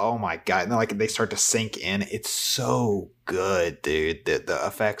 oh my god, and then like they start to sink in, it's so good, dude. The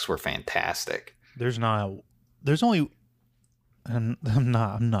effects were fantastic. there's only, and I'm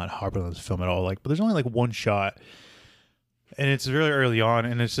not harping on this film at all, like, but there's only like one shot, and it's really early on,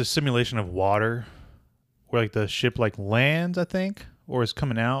 and it's a simulation of water where like the ship like lands, I think, or is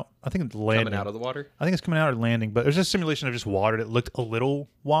coming out. I think it's landing. Coming out of the water? I think it's coming out or landing, but there's a simulation of just water that looked a little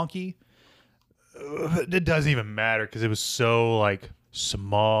wonky. It doesn't even matter because it was so like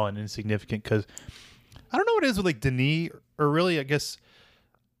small and insignificant. Because I don't know what it is with like Denis, or really, I guess,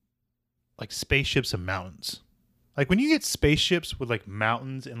 like spaceships and mountains. Like when you get spaceships with like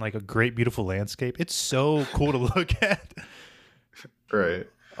mountains and like a great beautiful landscape, it's so cool to look at. Right.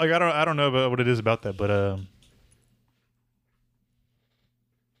 Like I don't know about what it is about that, but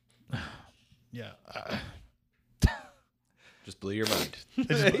yeah, Just blew your mind.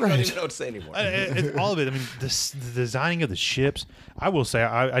 It's- You don't even know what to say anymore. it's all of it. I mean, the designing of the ships. I will say,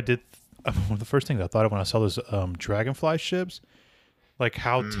 I did one of the first things I thought of when I saw those dragonfly ships, like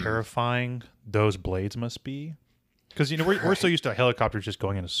how terrifying those blades must be. Because we're so used to helicopters just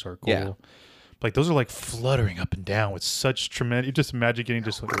going in a circle. Yeah. Like those are like fluttering up and down with such tremendous. You just imagine getting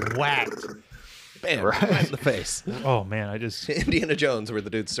just like whacked. Bam, right in the face. Oh man, I just. Indiana Jones, where the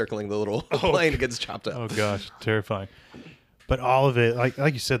dude's circling the little plane and gets chopped up. Oh gosh, terrifying. But all of it, like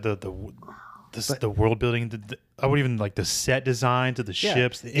you said, the world building, I would even like the set designs of the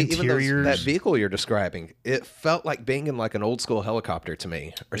ships, the interiors. Even that vehicle you're describing, it felt like being in like an old school helicopter to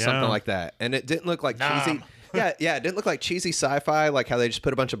me, or something like that. And it didn't look like cheesy. Yeah, it didn't look like cheesy sci-fi, like how they just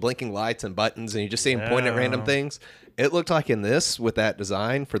put a bunch of blinking lights and buttons and you just see them point at random things. It looked like in this, with that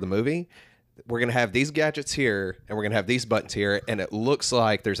design for the movie, we're going to have these gadgets here and we're going to have these buttons here, and it looks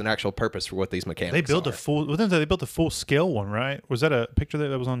like there's an actual purpose for what these mechanics They built are. they built a full scale one, right? Was that a picture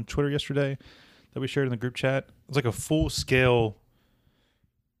that was on Twitter yesterday that we shared in the group chat? It was like a full scale,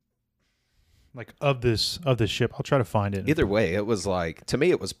 like of this ship. I'll try to find it. Either way, it was like, to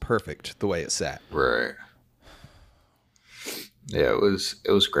me, it was perfect the way it sat. Right. Yeah, it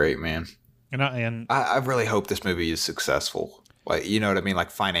was great, man. And I really hope this movie is successful. Like, you know what I mean?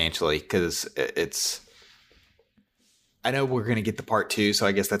 Like financially, because it's. I know we're gonna get the part 2, so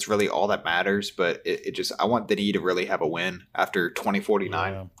I guess that's really all that matters. But it just, I want Denis to really have a win after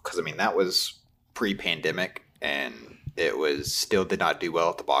 2049, because I mean that was pre-pandemic, and it was still did not do well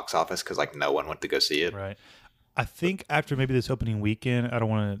at the box office because like no one went to go see it. right. I think after maybe this opening weekend, I don't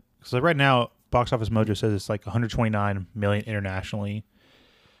want to, because like right now, Box Office Mojo says it's like 129 million internationally.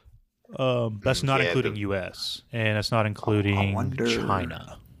 That's not including U.S. and that's not including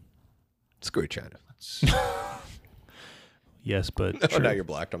China. Screw China. Yes, but Oh, now you're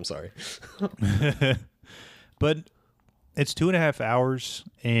blocked. I'm sorry. but it's 2.5 hours,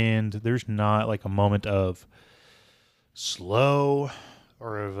 and there's not like a moment of slow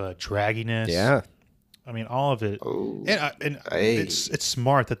or of dragginess. Yeah. I mean, all of it. Oh, And hey. it's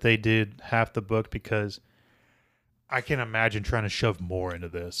smart that they did half the book, because I can't imagine trying to shove more into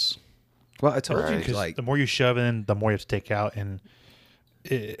this. Well, I told you, Because like, the more you shove in, the more you have to take out, and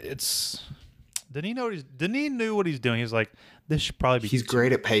it's. Denis knew what he's doing. He's like, this should probably be. He's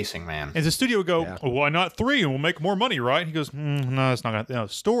great at pacing, man. And the studio would go, Yeah. oh, why not 3, and we'll make more money, right? He goes, no, it's not gonna.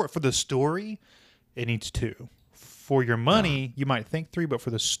 No, for the story, it needs 2. For your money, you might think 3, but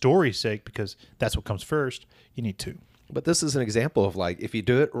for the story's sake, because that's what comes first, you need 2. but this is an example of like, if you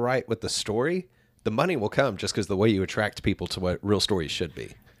do it right with the story, the money will come just because the way you attract people to what real stories should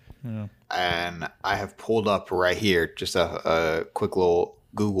be. And I have pulled up right here just a quick little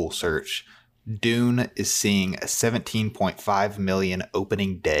Google search. Dune is seeing a 17.5 million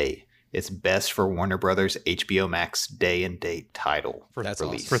opening day. It's best for Warner Brothers HBO Max day and date title For, That's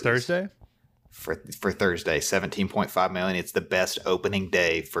release. for Thursday? For Thursday, 17.5 million. It's the best opening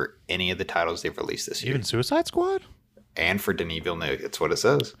day for any of the titles they've released this year. Even Suicide Squad? And for Denis Villeneuve. That's what it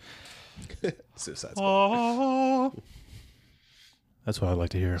says. Suicide Squad. Oh. That's what I'd like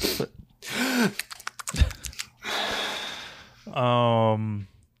to hear.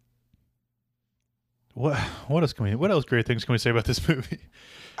 What else great things can we say about this movie?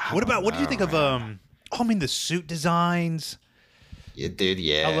 What do you think of the suit designs? Yeah, dude,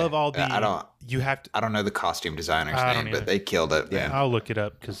 yeah. I love all the I don't know the costume designer's I don't name, either. but they killed it, man. I'll look it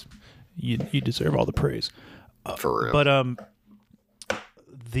up because you deserve all the praise. For real. But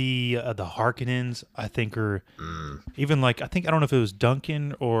the Harkonnens I think are even like I don't know if it was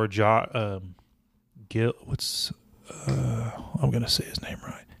Duncan or Gil. I'm gonna say his name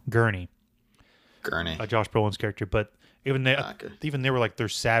right. Gurney, Josh Brolin's character. But even they were like they're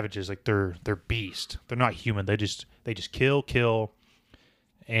savages, like they're beast. They're not human. They just kill,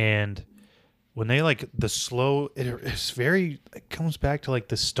 and when they like the slow, it comes back to like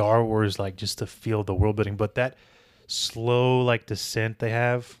the Star Wars, like just to feel the world building, but that slow like descent they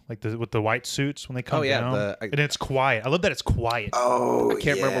have like with the white suits when they come down and it's quiet. I love that it's quiet. Oh, I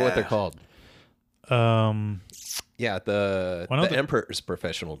can't remember what they're called. Yeah, the Emperor's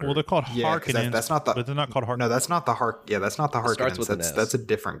professional group. Well, they're called Yeah, 'cause Harkonnens, that's not the. but they're not called Harkonnens. No, that's not the that's not the starts Harkonnens. with an S. That's a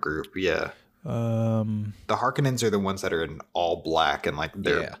different group. Yeah. The Harkonnens are the ones that are in all black and like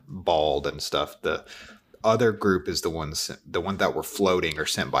they're bald and stuff. The other group is the one that were floating or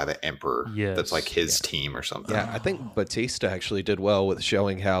sent by the Emperor. Yes. That's like his team or something. Yeah, I think Batista actually did well with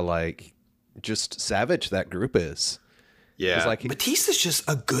showing how like just savage that group is. Yeah. It's like Batista's just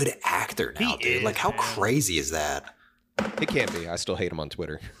a good actor now, dude. is, Like how crazy is that? It can't be. I still hate him on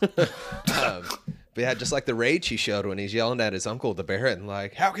Twitter. But yeah, just like the rage he showed when he's yelling at his uncle, the Baron,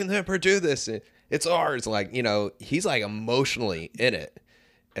 like, how can the Emperor do this? It's ours. Like, he's like emotionally in it.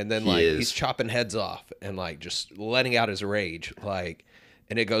 And then like he's chopping heads off and like just letting out his rage. Like,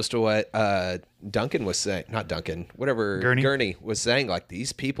 and it goes to what Duncan was saying, not Duncan, whatever Gurney was saying. Like,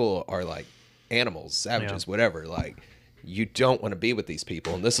 these people are like animals, savages, whatever. Like, you don't want to be with these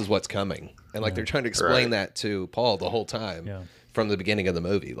people, and this is what's coming. And like they're trying to explain that to Paul the whole time from the beginning of the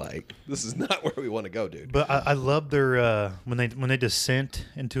movie. Like, this is not where we want to go, dude. But I love their when they descent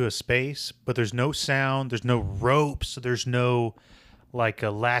into a space, but there's no sound, there's no ropes, there's no like a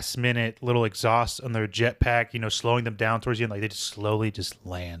last minute little exhaust on their jetpack, slowing them down towards the end. Like they just slowly just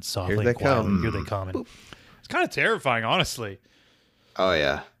land softly. Here they quietly. come. Here they come. And it's kind of terrifying, honestly. Oh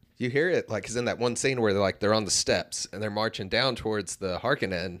yeah. You hear it like, because in that one scene where they're on the steps and they're marching down towards the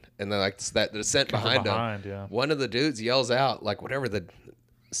Harkonnen, and they're like that descent behind them. Yeah. One of the dudes yells out like whatever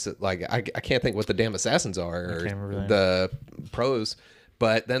I can't think what the damn assassins are or the pros,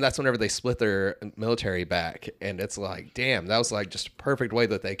 but then that's whenever they split their military back, and it's like, damn, that was like just a perfect way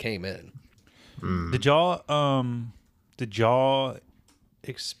that they came in. Did y'all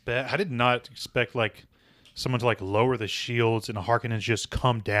expect? I did not expect like someone to like lower the shields and Harkonnens just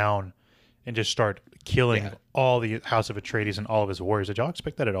come down and just start killing all the House of Atreides and all of his warriors. Did y'all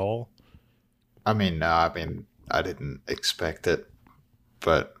expect that at all? I mean, no. I mean, I didn't expect it,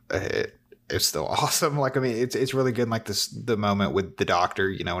 but it's still awesome. Like, I mean, it's really good. Like the moment with the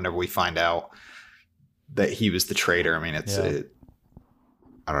doctor, whenever we find out that he was the traitor. I mean, I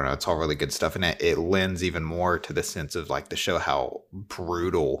don't know. It's all really good stuff, and it lends even more to the sense of like to show how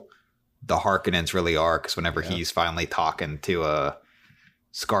brutal the Harkonnens really are. Because whenever he's finally talking to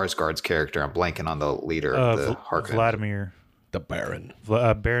Skarsgård's character, I'm blanking on the leader of the Harkonnens. Vladimir. The Baron.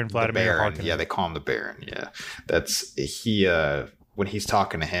 Baron Vladimir the Baron. Harkonnen. Yeah, they call him the Baron. Yeah. That's when he's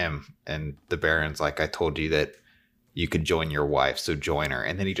talking to him and the Baron's like, I told you that you could join your wife, so join her.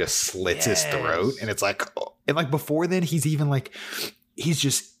 And then he just slits his throat. And it's like, and like before then, he's even like, he's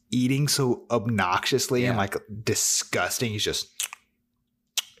just eating so obnoxiously and like disgusting. It's just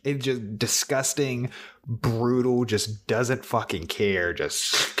disgusting, brutal, just doesn't fucking care.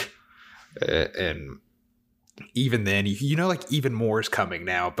 Just, and even then, like even more is coming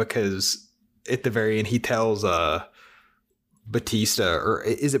now, because at the very end, he tells Batista, or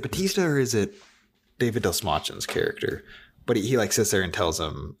is it Batista or is it David Dastmalchian's character? But he like sits there and tells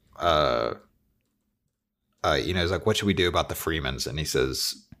him, he's like, what should we do about the Freemans? And he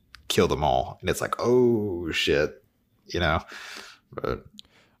says, kill them all. And it's like, oh shit, but.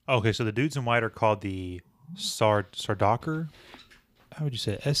 Okay, so the dudes in white are called the Sardaukar. How would you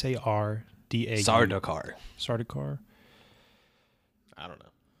say it? Sardaukar. Sardaukar. Sardaukar. I don't know.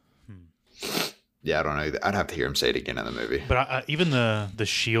 Yeah, I don't know. I'd have to hear him say it again in the movie. But even the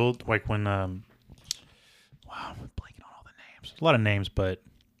shield, like when wow, I'm blanking on all the names. A lot of names, but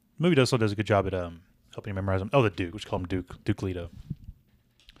the movie also does a good job at helping you memorize them. Oh, the Duke, which call him Duke Leto.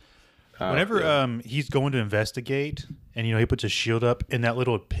 Whenever he's going to investigate, and he puts his shield up, and that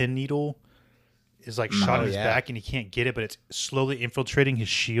little pin needle is like shot in his back, and he can't get it, but it's slowly infiltrating his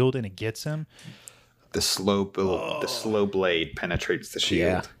shield, and it gets him. The slow blade penetrates the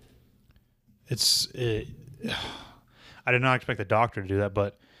shield. I did not expect the Doctor to do that,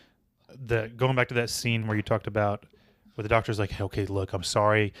 but going back to that scene where you talked about where the Doctor's like, hey, okay, look, I'm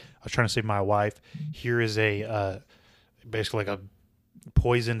sorry, I was trying to save my wife. Here is a basically like a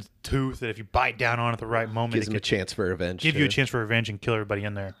poisoned tooth that if you bite down on at the right moment, Gives him a chance for revenge. Give you a chance for revenge and kill everybody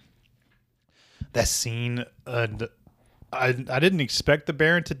in there. That scene, I didn't expect the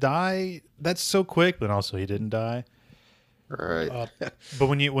Baron to die. That's so quick, but also he didn't die. Right. But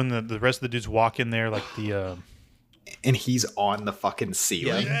when the rest of the dudes walk in there, like the and he's on the fucking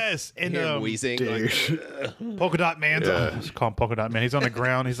ceiling. yes, and wheezing. Like, Polka Dot Man. Let's call him Polka Dot Man. He's on the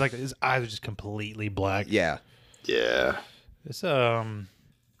ground. He's like his eyes are just completely black. yeah. Yeah. It's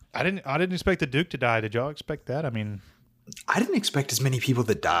I didn't expect the Duke to die. Did y'all expect that? I mean, I didn't expect as many people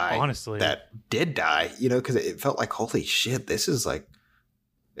to die. Honestly. That did die, because it felt like, holy shit, this is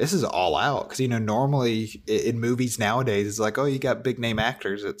all out. Because, normally in movies nowadays, it's like, oh, you got big name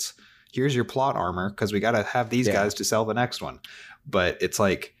actors. It's here's your plot armor because we got to have these guys to sell the next one. But it's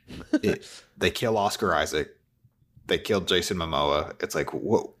like they kill Oscar Isaac. They killed Jason Momoa. It's like,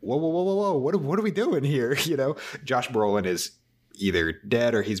 whoa. What are we doing here? Josh Brolin is either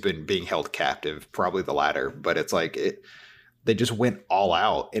dead or he's been being held captive, probably the latter. But it's like they just went all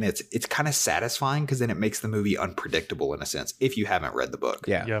out, and it's kind of satisfying because then it makes the movie unpredictable in a sense if you haven't read the book.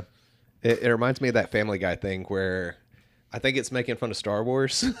 Yeah. It reminds me of that Family Guy thing where I think it's making fun of Star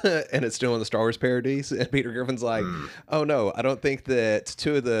Wars and it's doing the Star Wars parodies. And Peter Griffin's like, oh no, I don't think that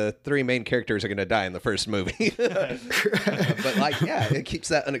 2 of the 3 main characters are going to die in the first movie. But like, it keeps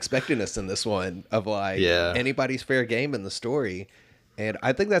that unexpectedness in this one of like anybody's fair game in the story. And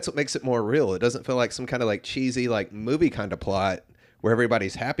I think that's what makes it more real. It doesn't feel like some kind of like cheesy, like movie kind of plot where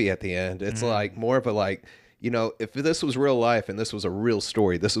everybody's happy at the end. It's like more of a like, if this was real life and this was a real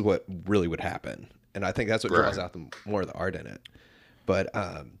story, this is what really would happen. And I think that's what draws out more of the art in it. But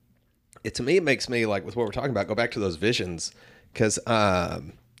to me, it makes me, like, with what we're talking about, go back to those visions. Because y'all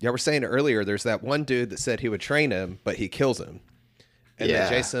were saying earlier, there's that one dude that said he would train him, but he kills him. And then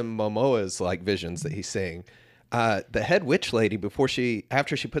Jason Momoa's, like, visions that he's seeing. The head witch lady,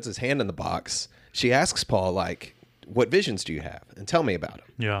 after she puts his hand in the box, she asks Paul, like, what visions do you have? And tell me about them.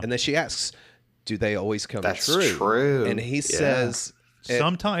 Yeah. And then she asks, do they always come That's true? true. And he says...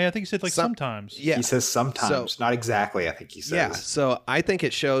 Sometimes, I think he said like sometimes. Yeah, he says sometimes, not exactly. I think he says. Yeah, so I think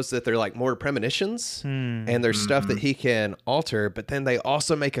it shows that they're like more premonitions, and there's stuff that he can alter. But then they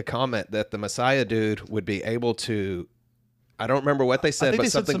also make a comment that the Messiah dude would be able to. I don't remember what they said, I think but they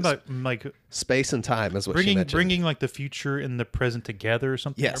said something about like space and time is what she mentioned. Bringing like the future and the present together or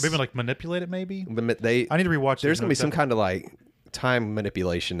something. Yes. Or maybe like manipulate it. Maybe I need to rewatch. There's gonna be some kind of like time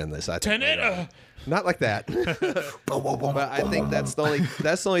manipulation in this. I think. Not like that. But I think that's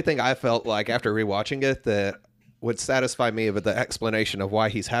the only thing I felt like after rewatching it that would satisfy me with the explanation of why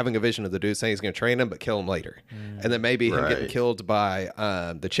he's having a vision of the dude saying he's going to train him but kill him later. And then maybe him getting killed by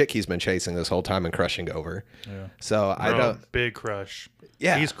the chick he's been chasing this whole time and crushing over. Yeah. So I don't. Big crush.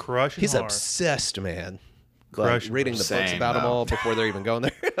 Yeah. He's crushing. He's hard. obsessed, man. Crush reading the books about them all before they're even going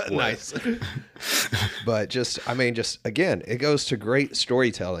there. Nice. But again, it goes to great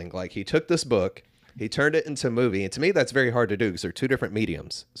storytelling. Like he took this book, he turned it into a movie. And to me, that's very hard to do because they're 2 different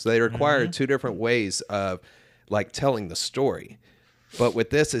mediums. So they require 2 different ways of like telling the story. But with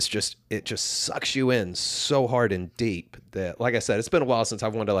this, it just sucks you in so hard and deep that, like I said, it's been a while since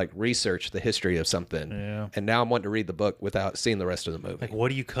I've wanted to like research the history of something. Yeah. And now I'm wanting to read the book without seeing the rest of the movie. Like, what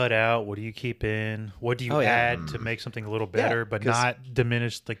do you cut out? What do you keep in? What do you add to make something a little better, but not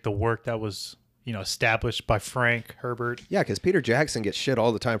diminish like the work that was, established by Frank Herbert? Yeah, because Peter Jackson gets shit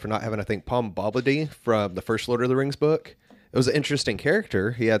all the time for not having, I think, Palm Bobbledee from the first Lord of the Rings book. It was an interesting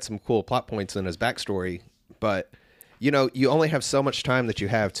character. He had some cool plot points in his backstory, but you only have so much time that you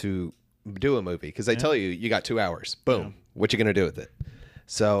have to do a movie because they tell you got 2 hours. Boom. Yeah. What you going to do with it?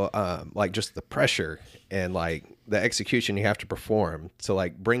 So, like, just the pressure and, like, the execution you have to perform to,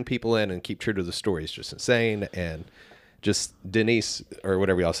 like, bring people in and keep true to the story is just insane. And just Denis, or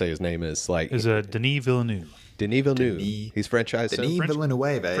whatever y'all say his name is, like... Is Denis Villeneuve. Denis Villeneuve. He's French, I assume. Denis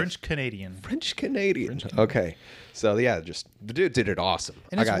Villeneuve, eh? French-Canadian. French-Canadian. Okay. So, yeah, just the dude did it awesome.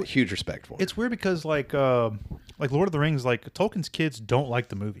 And I got huge respect for him. It's weird because, like Lord of the Rings, like, Tolkien's kids don't like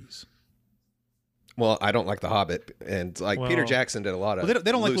the movies. Well, I don't like The Hobbit, and like Peter Well, Jackson did a lot of.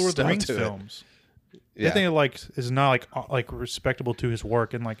 They don't like loose Lord of the stuff Rings to it. films. Yeah. They think it like is not like respectable to his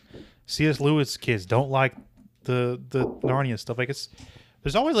work, and like C.S. Lewis kids don't like the Narnia stuff. Like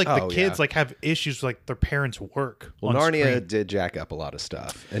there's always like the Oh, kids yeah. like have issues with, like their parents' work. Well, on Narnia screen. did jack up a lot of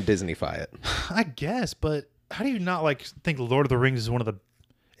stuff and Disneyfy it. I guess, but how do you not like think Lord of the Rings is one of the?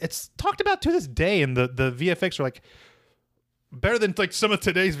 It's talked about to this day, and the VFX are like better than like some of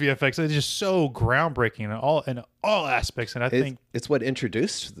today's VFX. It's just so groundbreaking in all aspects, and I think It's what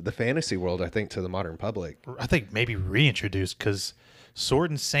introduced the fantasy world, I think, to the modern public. maybe reintroduced because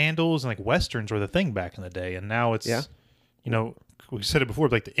sword and sandals and like westerns were the thing back in the day, and now it's we said it before,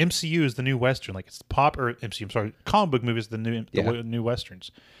 like the MCU is the new western, like it's pop or MCU. I'm sorry, comic book movies the new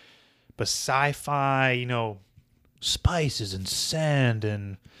westerns, but sci-fi, spices and sand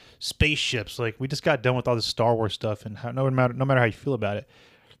and spaceships. Like we just got done with all this Star Wars stuff, and no matter how you feel about it,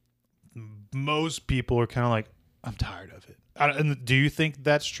 most people are kind of like, I'm tired of it. And do you think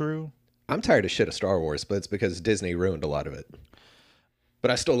that's true? I'm tired of shit of Star Wars, but it's because Disney ruined a lot of it.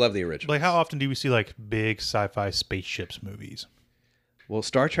 But I still love the original. Like how often do we see like big sci-fi spaceships movies? Well,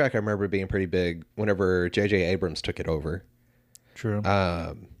 Star Trek, I remember being pretty big whenever J.J. Abrams took it over. True.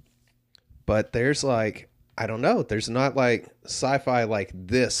 But there's like, I don't know, there's not like sci-fi like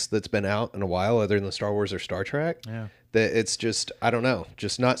this that's been out in a while other than Star Wars or Star Trek. Yeah. That it's just, I don't know,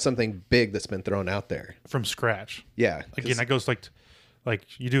 just not something big that's been thrown out there. From scratch. Yeah. 'cause- Again, that goes like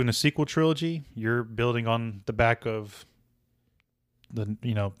you doing a sequel trilogy, you're building on the back of the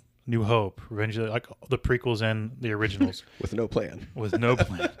New Hope, Revenge of like the prequels and the originals with no plan. with no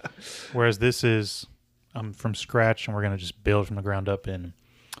plan. Whereas this is from scratch, and we're gonna just build from the ground up. And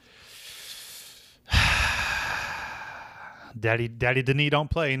Daddy Denis don't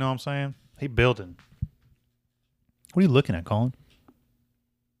play. You know what I'm saying? He building. What are you looking at, Colin?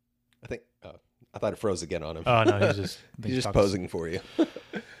 I think, I thought it froze again on him. Oh no, he's just He's just posing for you.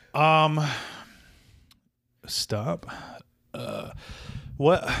 Stop.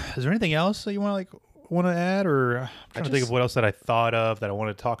 What is there anything else that you want to add, or I'm trying to think of what else that I thought of that I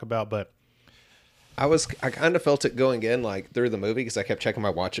want to talk about, but I kind of felt it going in like through the movie because I kept checking my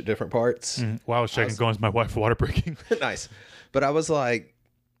watch at different parts. while I was checking, going to my wife water breaking. Nice. But I was like,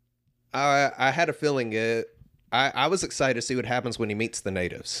 I had a feeling I was excited to see what happens when he meets the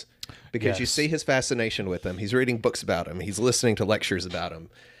natives because you Yes. see his fascination with them. He's reading books about him. He's listening to lectures about him.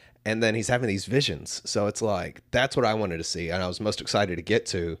 And then he's having these visions. So it's like, that's what I wanted to see. And I was most excited to get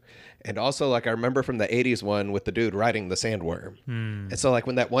to. And also, like, I remember from the 80s one with the dude riding the sandworm. And so, like,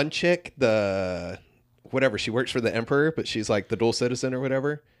 when that one chick, she works for the emperor, but she's like the dual citizen or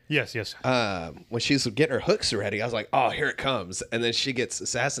whatever. Yes. When she's getting her hooks ready, I was like, oh, here it comes. And then she gets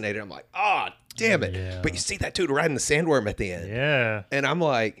assassinated. I'm like, oh, damn it. Yeah. But you see that dude riding the sandworm at the end. Yeah. And I'm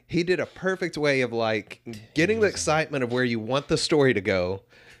like, he did a perfect way of like getting the excitement of where you want the story to go,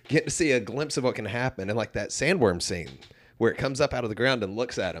 getting to see a glimpse of what can happen. And like that sandworm scene where it comes up out of the ground and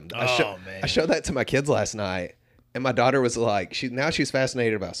looks at him. Man. I showed that to my kids last night. And my daughter was like, she's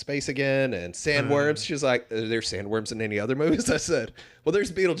fascinated about space again and sandworms. She's like, are there sandworms in any other movies? I said, well,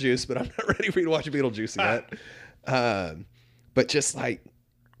 there's Beetlejuice, but I'm not ready for you to watch Beetlejuice yet. But just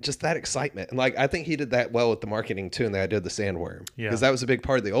that excitement. And like, I think he did that well with the marketing too. And the idea of the sandworm. Yeah. Because that was a big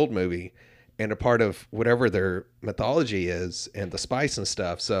part of the old movie and a part of whatever their mythology is and the spice and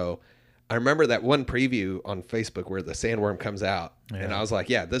stuff. So I remember that one preview on Facebook where the sandworm comes out, and I was like,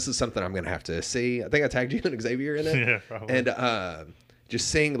 "Yeah, this is something I'm going to have to see." I think I tagged you and Xavier in it. Yeah, probably. And just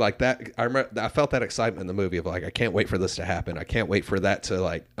seeing like that, I felt that excitement in the movie of like, I can't wait for this to happen. I can't wait for that to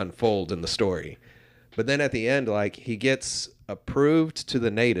like unfold in the story. But then at the end, like he gets approved to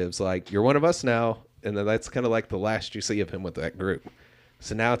the natives, like you're one of us now, and then that's kind of like the last you see of him with that group.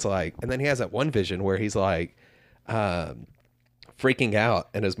 So now it's like, and then he has that one vision where he's like. Freaking out,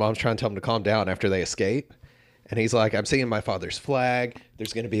 and his mom's trying to tell him to calm down after they escape, and he's like, I'm seeing my father's flag,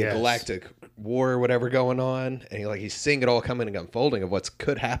 there's going to be a galactic war or whatever going on, and he's seeing it all coming and unfolding of what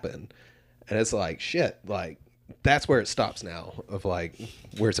could happen, and it's like shit, like that's where it stops now of like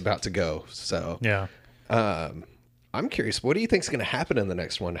where it's about to go. So Yeah. I'm curious, what do you think's going to happen in the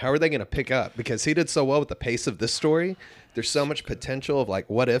next one? How are they going to pick up? Because he did so well with the pace of this story. There's so much potential of like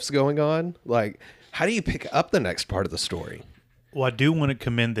what ifs going on. Like, how do you pick up the next part of the story? Well, I do want to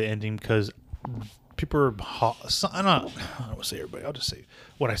commend the ending because people are I don't want to say everybody. I'll just say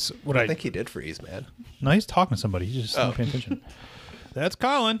what I think he did freeze, man. No, he's talking to somebody. He's just not paying attention. That's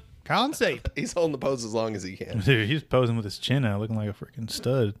Colin. Colin's safe. He's holding the pose as long as he can. Dude, he's posing with his chin out, looking like a freaking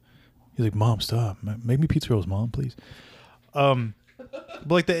stud. He's like, "Mom, stop. Make me pizza rolls, Mom, please." But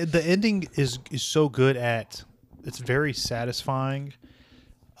like the ending is so good at. It's very satisfying.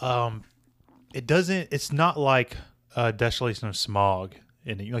 it doesn't. It's not like Desolation of Smog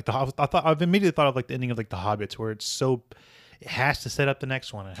ending. Like I've immediately thought of like the ending of like The Hobbits, where it's so it has to set up the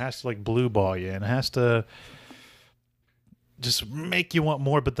next one. It has to like blue ball you, and it has to just make you want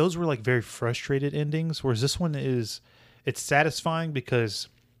more. But those were like very frustrated endings. Whereas this one it's satisfying because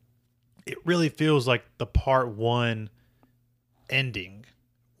it really feels like the part one ending,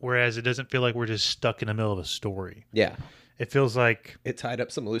 whereas it doesn't feel like we're just stuck in the middle of a story. Yeah. It feels like It tied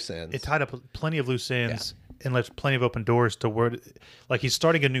up some loose ends. it tied up plenty of loose ends and left plenty of open doors to where, like he's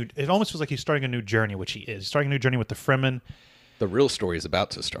starting a new. It almost feels like he's starting a new journey, which he is. He's starting a new journey with the Fremen. The real story is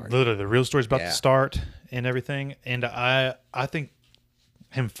about to start. Literally, the real story's about Yeah. to start and everything. And I think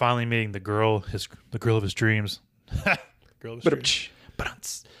him finally meeting the girl of his dreams. Girl of his dreams.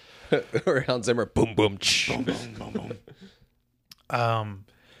 Ba-dunts. Or Hans Zimmer, boom, boom, Boom, boom, boom, boom.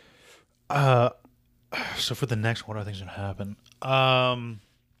 So for the next, what I think is gonna happen? I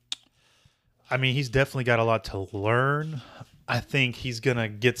mean, he's definitely got a lot to learn. I think he's gonna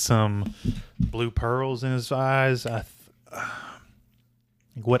get some blue pearls in his eyes.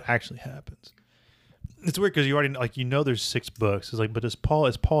 What actually happens? It's weird because you already there's 6 books. It's like, but is Paul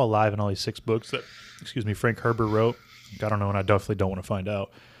alive in all these 6 books that Frank Herbert wrote? I don't know, and I definitely don't want to find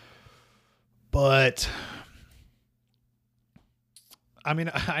out. But I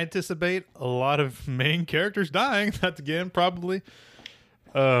mean, I anticipate a lot of main characters dying. That's again probably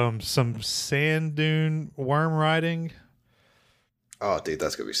some sand dune worm riding. Oh, dude,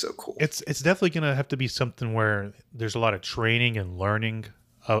 that's gonna be so cool. It's definitely gonna have to be something where there's a lot of training and learning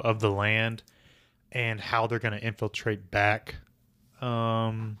of the land and how they're gonna infiltrate back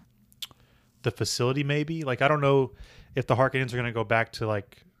the facility. Maybe like I don't know if the Harkonnens are gonna go back to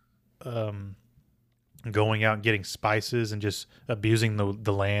like going out and getting spices and just abusing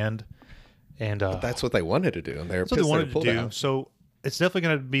the land. And But that's what they wanted to do, and they're that's what they wanted to do. Out. So it's definitely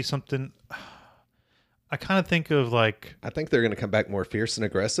going to be something. I kind of think of like I think they're going to come back more fierce and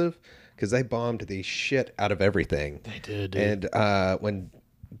aggressive because they bombed the shit out of everything. they did. Dude. And when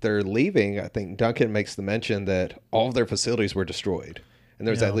they're leaving, I think Duncan makes the mention that all of their facilities were destroyed, and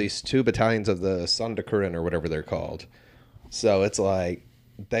there's at least 2 battalions of the Sonderkuren or whatever they're called. So it's like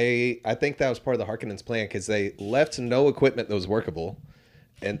I think that was part of the Harkonnens' plan because they left no equipment that was workable,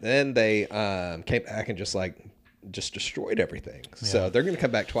 and then they came back and just destroyed everything. So they're going to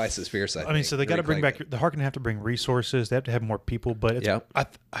come back twice as fierce. I mean, so they got to bring back the Harkonnen have to bring resources. They have to have more people. But it's,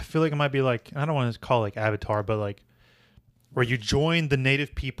 I feel like it might be like I don't want to call it like Avatar, but like where you join the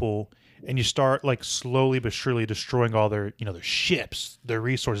native people and you start like slowly but surely destroying all their their ships, their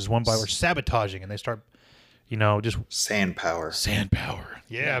resources one by one, sabotaging, and they start just Sand power.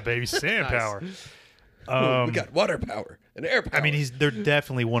 Yeah, baby, sand power. We got water power and air power. I mean, they're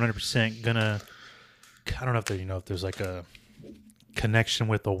definitely 100% gonna. I don't know if if there's like a connection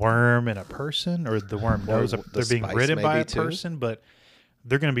with the worm and a person, or the worm knows they're being ridden by a person, but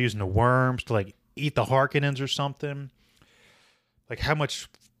they're gonna be using the worms to like eat the Harkonnens or something. Like how much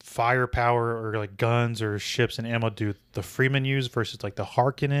firepower or like guns or ships and ammo do the Freemen use versus like the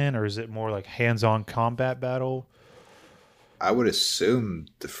Harkonnen, or is it more like hands-on combat battle? I would assume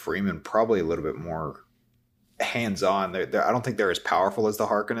the Freemen probably a little bit more hands-on. I don't think they're as powerful as the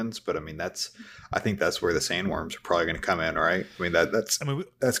Harkonnens, but I mean I think that's where the sandworms are probably going to come in, right? I mean that's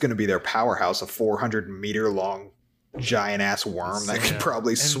going to be their powerhouse, a 400-meter long giant ass worm that could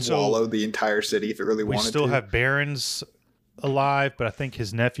probably swallow the entire city if it really wanted to. We still have Barons alive, but I think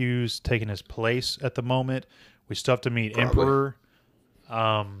his nephew's taking his place at the moment. We still have to meet Emperor.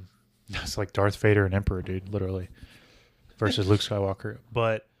 It's like Darth Vader and Emperor, dude, literally, versus Luke Skywalker.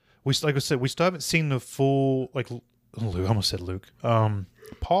 But like I said, we still haven't seen the full Luke. I almost said Luke.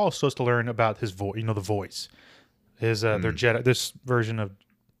 Paul's supposed to learn about his voice. The voice. His their Jedi. This version of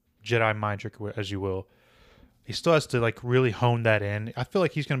Jedi mind trick, as you will. He still has to like really hone that in. I feel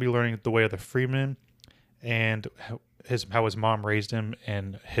like he's going to be learning the way of the Freeman and how his mom raised him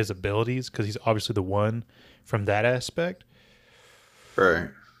and his abilities, because he's obviously the one from that aspect. Right.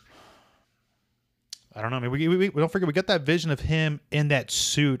 I don't know. I mean, we don't forget we got that vision of him in that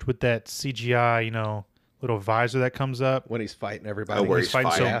suit with that CGI, little visor that comes up when he's fighting everybody. Where he's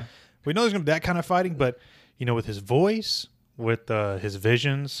fighting. So we know there's gonna be that kind of fighting, but with his voice, with his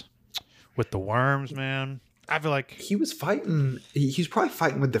visions, with the worms, man. I feel like he was fighting. He's probably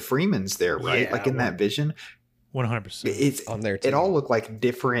fighting with the Freemans there, right? Yeah, like in that vision. 100%. It's on their team. It all looked like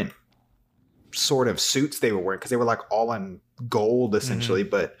different sort of suits they were wearing because they were like all in gold essentially.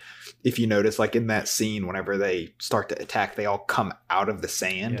 But if you notice, like in that scene, whenever they start to attack, they all come out of the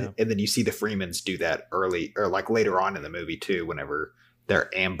sand, and then you see the Freemans do that early or like later on in the movie too, whenever they're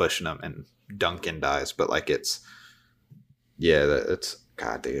ambushing them and Duncan dies. But like it's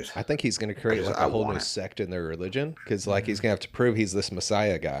God, dude. I think he's going to create like I a whole want new it. sect in their religion because like he's going to have to prove he's this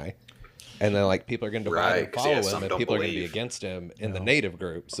Messiah guy, and then like people are going to divide Right, and 'cause, follow yeah, some him, and don't people are going to be believe. against him in the native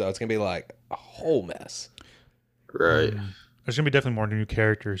group. So it's going to be like a whole mess. Right. There's gonna be definitely more new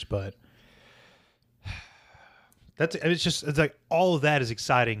characters, but it's like all of that is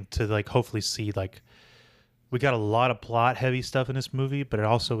exciting to like hopefully see. Like we got a lot of plot heavy stuff in this movie, but it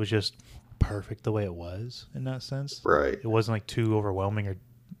also was just perfect the way it was in that sense. Right. It wasn't like too overwhelming or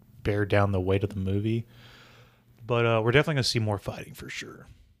bear down the weight of the movie. But we're definitely gonna see more fighting for sure.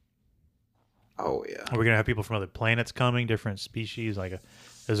 Oh yeah. We're gonna have people from other planets coming, different species. Like,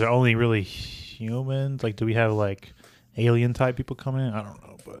 is there only really humans? Like, do we have like alien type people coming in? I don't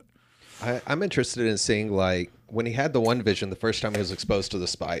know, but I'm interested in seeing like when he had the one vision the first time he was exposed to the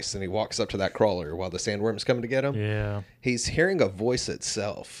spice, and he walks up to that crawler while the sandworm's coming to get him. yeah. He's hearing a voice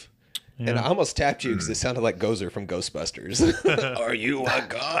itself. And I almost tapped you because it sounded like Gozer from Ghostbusters. Are you a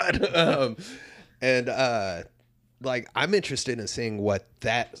god? Like, I'm interested in seeing what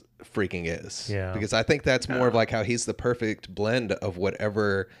that freaking is. Yeah. Because I think that's more of like how he's the perfect blend of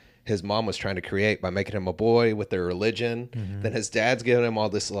whatever his mom was trying to create by making him a boy with their religion. Then his dad's giving him all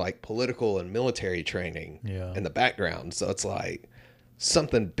this like political and military training in the background. So it's like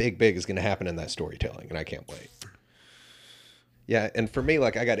something big is going to happen in that storytelling, and I can't wait. Yeah, and for me,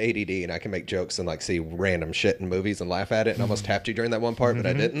 like, I got ADD, and I can make jokes and, like, see random shit in movies and laugh at it, and I almost tapped you during that one part, but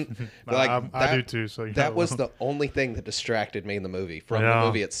I didn't. But, like, I do too, so you that know. was the only thing that distracted me in the movie from the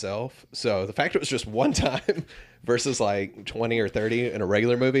movie itself. So the fact it was just one time versus, like, 20 or 30 in a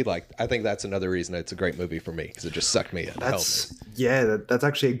regular movie, like, I think that's another reason it's a great movie for me, because it just sucked me in. That's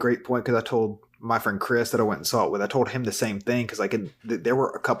actually a great point, because I told my friend Chris that I went and saw it with. I told him the same thing, because like there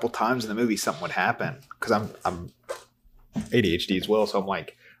were a couple times in the movie something would happen, because I'm ADHD as well, so I'm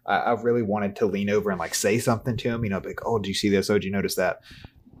like, I really wanted to lean over and like say something to him, like, oh, did you see this? Oh, did you notice that?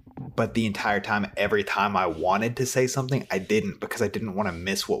 But the entire time, every time I wanted to say something, I didn't, because I didn't want to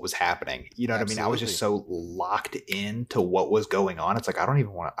miss what was happening. You know what I mean? I was just so locked into what was going on. It's like, I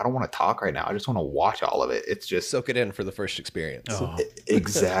don't want to talk right now. I just want to watch all of it. It's just Soak it in for the first experience. Oh.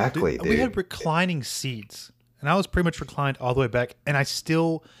 Exactly, dude. We had reclining seats, and I was pretty much reclined all the way back, and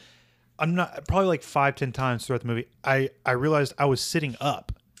I'm not, probably like 5-10 times throughout the movie, I realized I was sitting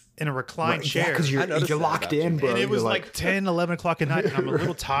up in a reclined chair. because you're locked in, bro. And it was You're like 10, 11 o'clock at night, and I'm a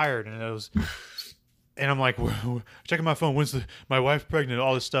little tired, and I'm like, checking my phone, when's my wife pregnant,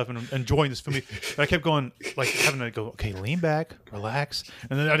 all this stuff, and I'm enjoying this movie. But I kept going, like, having to go, okay, lean back, relax.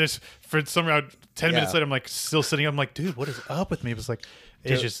 And then I just, for some reason, 10 minutes later, I'm like, still sitting up. I'm like, dude, what is up with me? It was like,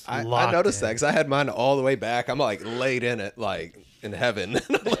 it's just I locked noticed in. that because I had mine all the way back. I'm like laid in it, like in heaven. And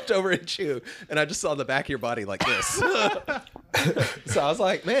I looked over at you, and I just saw the back of your body like this. So I was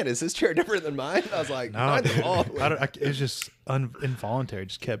like, man, is this chair different than mine? I was like, No, mine's dude. all the way. It was just involuntary. I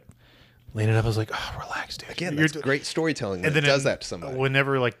just kept leaning up. I was like, oh, relax, dude. Again, that's great storytelling. And When then it does that to somebody.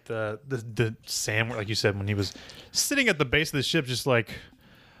 Whenever like the Sam, like you said, when he was sitting at the base of the ship, just like,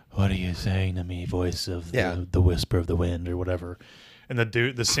 what are you saying to me, voice of the whisper of the wind or whatever. And the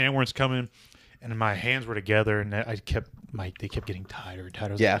sandworms coming, and my hands were together, and they kept getting tighter and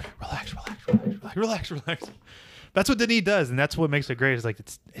tighter. I was like, relax. That's what Denis does, and that's what makes it great. It's like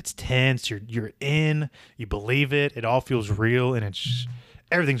it's tense. You're in. You believe it. It all feels real, and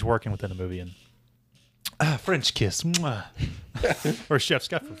everything's working within the movie. And French kiss, mwah. Or chef's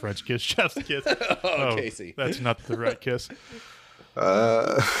got for French kiss. Chef's kiss. Oh, Casey. That's not the right kiss.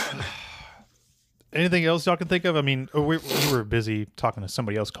 Anything else y'all can think of? I mean, we were busy talking to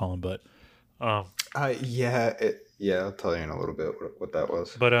somebody else, Colin, but I'll tell you in a little bit what that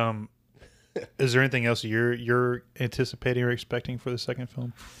was. But is there anything else you're anticipating or expecting for the second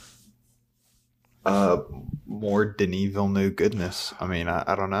film? More Denis Villeneuve goodness. I mean,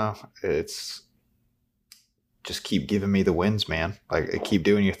 I don't know. It's just keep giving me the wins, man. Like, keep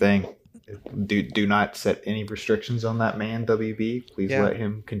doing your thing. Do not set any restrictions on that man, WB. Please let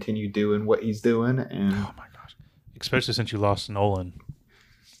him continue doing what he's doing. And oh my gosh, especially since you lost Nolan,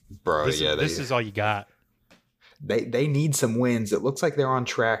 bro. This is all you got. They need some wins. It looks like they're on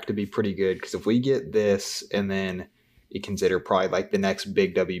track to be pretty good, because if we get this, and then you consider probably like the next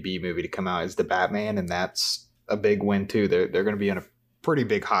big WB movie to come out is the Batman, and that's a big win too. They're going to be on a pretty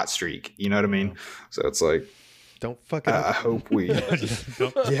big hot streak. You know what I mean? So it's like, don't fuck it up. I hope we.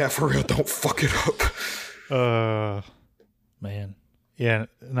 Yeah, for real. Don't fuck it up. Man. Yeah,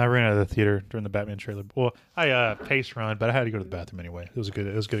 and I ran out of the theater during the Batman trailer. Well, I pace run, but I had to go to the bathroom anyway. It was a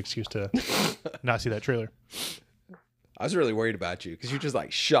good excuse to not see that trailer. I was really worried about you because you just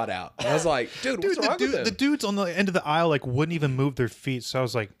like shut out. And I was like, dude, what's wrong with them? The dudes on the end of the aisle like wouldn't even move their feet. So I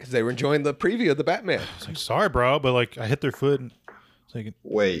was like, because they were enjoying the preview of the Batman. I was like, sorry, bro, but like I hit their foot. And So you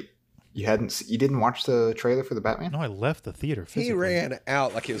Wait, you didn't watch the trailer for the Batman? no, I left the theater physically. He ran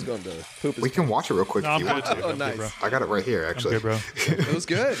out like he was going to poop his We can watch it real quick No, if I'm you good want too. to. Oh, I'm good, nice. bro. I got it right here, I'm actually. good, bro. It was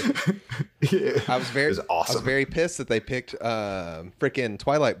good. Yeah. I was very It was awesome. I was very pissed that they picked freaking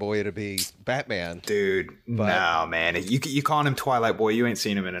Twilight Boy to be Batman. Dude, no, man. You calling him Twilight Boy? You ain't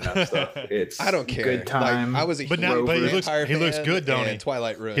seen him in enough stuff. It's I don't care. Good time. Like, I was a But huge now- but he looks- vampire he looks fan, good, don't he? and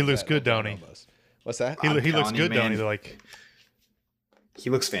Twilight ruined He looks that good, don't he? almost. What's that? He looks telling you, good, don't he? man. Like He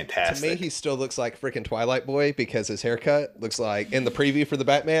looks To fantastic. me, he still looks like freaking Twilight Boy because his haircut looks like in the preview for the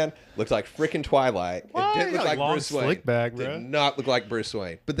Batman looked like freaking Twilight. What? It didn't He look got like long Bruce Wayne. slick back, bro. Did not look like Bruce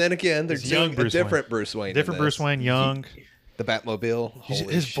Wayne. But then again, they're He's young doing a Bruce different Wayne. Bruce Wayne. in different this. Bruce Wayne, young. The Batmobile.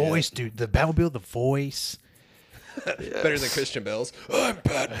 Holy His shit. voice, dude. The Batmobile, the voice. better than Christian Bale's. I'm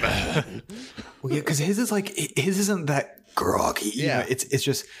Batman. Well, yeah, because his isn't that groggy. You Yeah. know,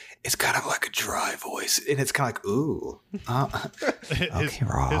 it's kind of like a dry voice, and it's kind of like, ooh, His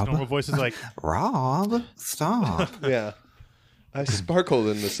Rob. normal voice is like, Rob, stop. Yeah. I sparkled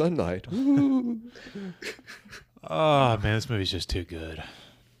in the sunlight. Ooh. oh man, this movie's just too good.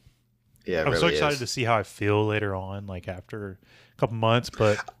 Yeah, it I'm so really excited is. to see how I feel later on, like after a couple months.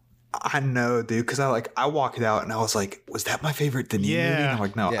 But I know, dude, because I walked out and I was like, was that my favorite Denis movie? And I'm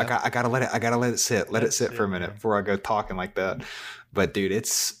like, no, Yeah. I gotta let it sit. Let it sit for a minute man. before I go talking like that. But dude,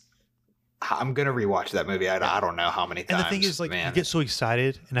 I'm gonna rewatch that movie. I don't know how many and times. the thing is, like, man. you get so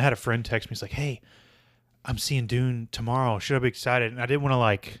excited. And I had a friend text me. He's like, "Hey, I'm seeing Dune tomorrow. Should I be excited?" And I didn't want to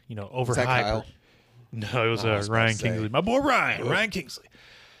Was that overhype. Kyle? her. No, it was, I was about Ryan to say. Kingsley, my boy Ryan Kingsley.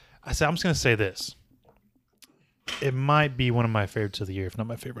 I said, I'm just gonna say this. It might be one of my favorites of the year, if not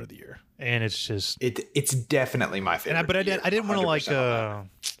my favorite of the year. And it's just, It's definitely my favorite. but I didn't want to 100% on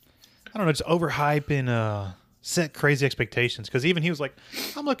that. I don't know, just overhype and set crazy expectations. Because even he was like,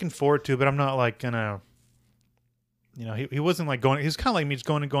 I'm looking forward to it, but I'm not like gonna, he wasn't like going. He was kind of like me, just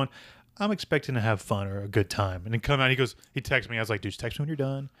going and going. I'm expecting to have fun or a good time, and then come out. He texts me. I was like, dude, just text me when you're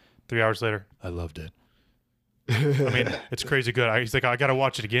done. 3 hours later, I loved it. I mean, it's crazy good. He's like, I gotta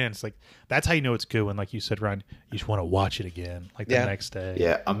watch it again. It's like that's how you know it's good when, like you said, Ryan, you just want to watch it again, like the Yeah. next day.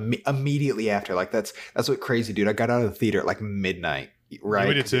 Yeah, immediately after. Like that's what crazy, dude. I got out of the theater at like midnight. Right,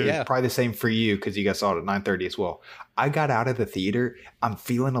 we did too. Yeah. Probably the same for you because you guys saw it at 9:30 as well. I got out of the theater. I'm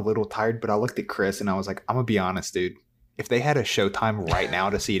feeling a little tired, but I looked at Chris and I was like, I'm gonna be honest, dude. If they had a showtime right now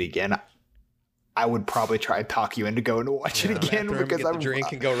to see it again, I would probably try and talk you into going to watch it again Bathroom, because get the I'm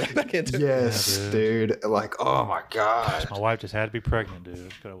drink and go right back into it. Yes, Yeah, dude. Like, oh my god, My wife just had to be pregnant,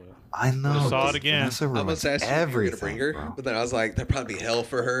 dude. I know. saw it again. Vanessa I ruins almost asked you if you were everything, going to bring her, bro. but then I was like, that'd probably be hell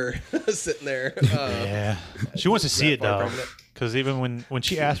for her sitting there. Yeah, she wants to see it far though, pregnant? because even when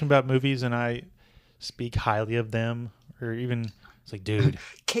she asked me about movies and I speak highly of them, or even it's like, dude,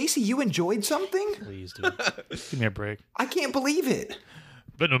 Casey, you enjoyed something? please, dude, give me a break. I can't believe it.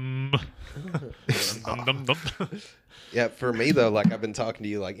 Venom. Dum, dum, dum. Yeah, for me though, like I've been talking to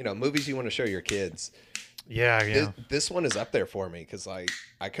you, like movies you want to show your kids. Yeah. This one is up there for me because like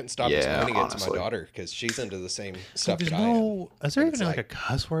I couldn't stop Yeah, explaining it to honestly. my daughter because she's into the same stuff There's that I am. no. Is there And even it's like a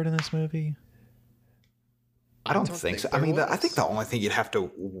cuss word in this movie? I don't don't think so. think I mean, there I think the only thing you'd have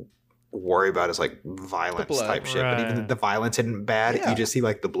to worry about is like violence blood. type shit. But even Right. the violence isn't bad. Yeah. You just see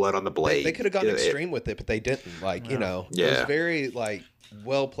like the blood on the blade. They could have gone It- extreme with it, but they didn't. Like it was Yeah. very like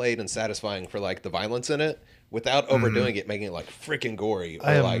well played and satisfying for like the violence in it without overdoing it, making it like freaking gory or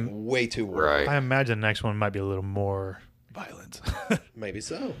I am- like way too gory. Right. I imagine the next one might be a little more violent. Maybe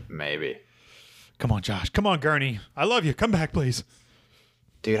so. Maybe. Come on, Josh. Come on, Gurney. I love you. Come back, please.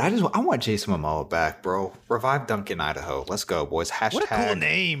 Dude, I want Jason Momoa back, bro. Revive Duncan, Idaho. Let's go, boys. Hashtag What a cool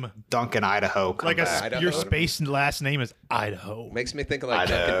name. Duncan, Idaho. Come Like back. Idaho. your space and last name is Idaho. Makes me think of like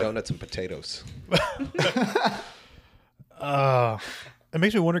I know. Dunkin' Donuts and potatoes. It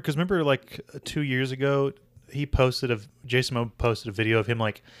makes me wonder because remember, like 2 years ago, Jason Momoa posted a video of him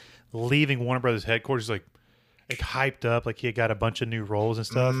like leaving Warner Brothers headquarters, like hyped up, like he had got a bunch of new roles and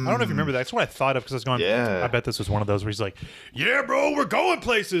stuff. I don't know if you remember that. That's what I thought of because I was going, Yeah. I bet this was one of those where he's like, yeah, bro, we're going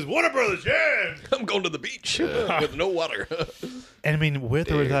places. Warner Brothers, yeah. I'm going to the beach with no water. And I mean, with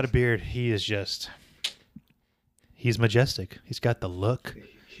or Dude. without a beard, he's majestic. He's got the look.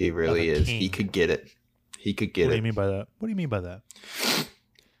 He really Of a is. king. He could get it. He could get What do it. you mean by that? What do you mean by that?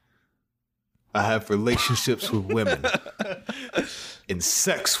 I have relationships with women and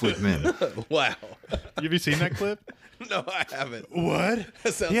sex with men. Wow. Have you seen that clip? No, I haven't. What?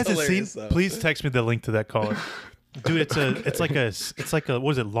 That sounds He hasn't hilarious, seen. though. Please text me the link to that caller, dude. It's like a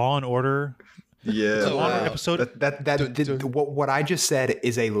what is it? Law and Order. Yeah. Oh, wow. Episode. What I just said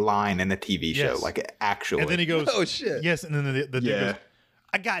is a line in a TV show, Yes. like actually. And then he goes, Oh shit. yes. And then the dude Yeah. goes,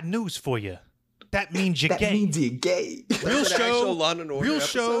 I got news for you. that means you're That gay. means you're gay. Real an show, actual Law and Order real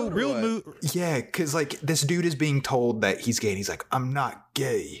show, episode, or real what? movie. Yeah, because like this dude is being told that he's gay, and he's like, I'm not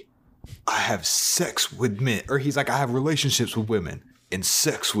gay. I have sex with men. Or he's like, I have relationships with women and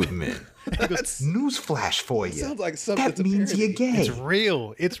sex with men. Newsflash for you. Sounds like something that that's a means you're parody. gay. It's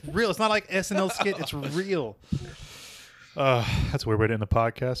real. It's real. It's not like SNL skit. It's real. That's a weird way to end the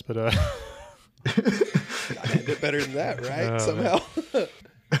podcast, but I did better than that, right? Somehow.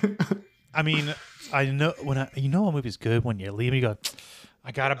 I mean, I know when a movie's good when you leave, you go,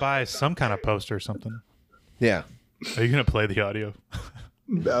 I gotta buy some kind of poster or something. Yeah. Are you gonna play the audio?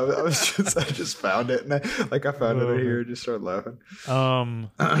 No, I just found it, and I found it in here and just started laughing.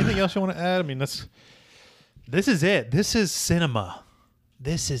 Anything else you want to add? I mean, this is it. This is cinema.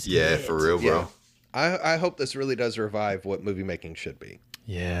 This is it. For real, bro. Yeah. I hope this really does revive what movie making should be.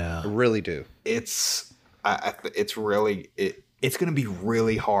 Yeah. I really do. It's going to be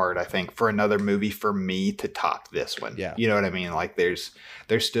really hard, I think, for another movie for me to top this one. Yeah. You know what I mean? Like there's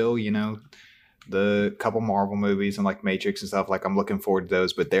still, the couple Marvel movies and like Matrix and stuff. Like I'm looking forward to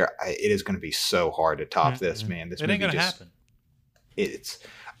those, but it is going to be so hard to top this, man. This It movie ain't gonna just, happen.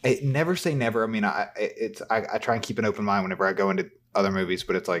 Never say never. I mean, I try and keep an open mind whenever I go into other movies,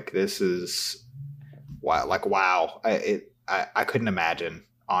 but it's like, this is wow. I couldn't imagine,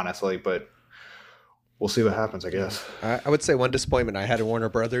 honestly, but we'll see what happens, I guess. I would say one disappointment I had in Warner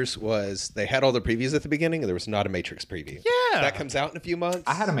Brothers was they had all the previews at the beginning and there was not a Matrix preview. Yeah. That comes out in a few months.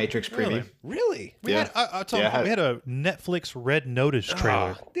 I had a Matrix preview. Really? We had, I told you, we had a Netflix Red Notice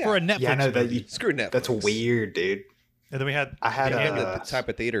trailer yeah. for a Netflix Yeah, I know that movie. Screw Netflix. That's weird, dude. And then we had, I had the type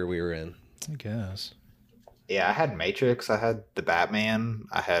of theater we were in. I guess. Yeah, I had Matrix. I had the Batman.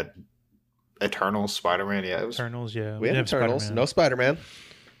 I had Eternals, Spider-Man. Yeah, it was Eternals, yeah. We had didn't have Eternals, Spider-Man. no Spider-Man.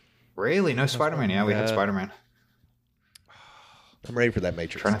 really no Spider-Man. Yeah, we had Spider-Man. I'm ready for that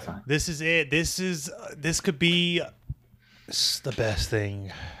Matrix. Trying to find. This is it. This could be the best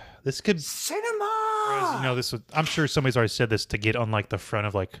thing. This could, Cinema. this was, I'm sure somebody's already said this to get on like the front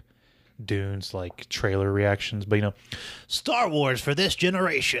of like Dune's like trailer reactions, but Star Wars for this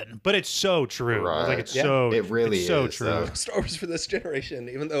generation. But it's so true. Right. Like it's Yeah. so It really it's so is, true. though. Star Wars for this generation,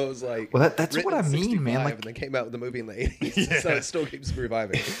 even though it was like Well, that's written what I in mean, man. 65 Like and then came out with the movie in the 80s, so it still keeps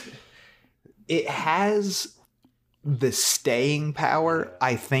reviving. it has the staying power,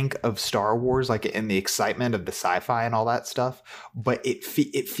 I think, of Star Wars, like in the excitement of the sci-fi and all that stuff. But it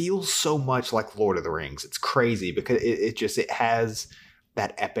feels so much like Lord of the Rings. It's crazy because it has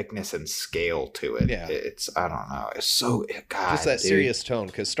that epicness and scale to it. Yeah. I don't know. It's so God, Just that dude. serious tone,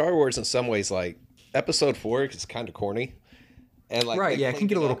 because Star Wars in some ways, like Episode 4 is kind of corny, and like Right, they yeah, it can cleaned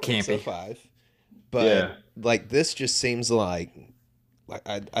get a it little up in Episode campy. 5, but Yeah. like this just seems like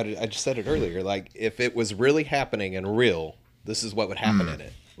I just said it earlier. Like if it was really happening and real, this is what would happen in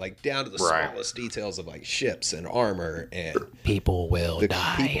it. Like down to the Right. smallest details of like ships and armor and People will the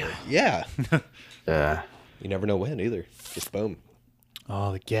die. people. Yeah, Yeah. you never know when either. Just boom.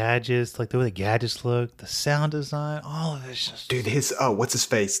 Oh, the gadgets, like the way the gadgets look, the sound design, all of it's just Dude, what's his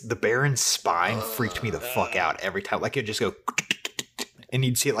face? The Baron's spine freaked me the fuck out every time. Like it'd just go, and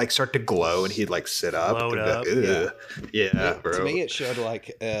you'd see it like start to glow, and he'd like sit up. Float and up, go, yeah, bro. To me, it showed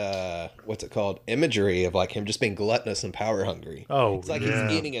like what's it called? Imagery of like him just being gluttonous and power hungry. Oh, it's like yeah.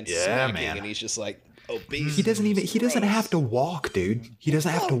 he's eating and Yeah, snacking, man. and he's just like obese. He doesn't have to walk, dude. He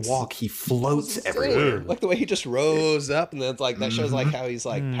doesn't have to floats. walk. He floats Dude, everywhere. like the way he just rose up, and then it's like that shows like how he's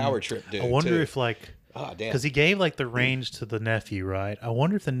like power trip dude. I wonder too. if like oh damn, because he gave like the range to the nephew, right? I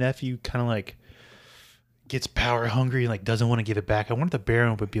wonder if the nephew kind of like gets power hungry and like doesn't want to give it back. I wonder if the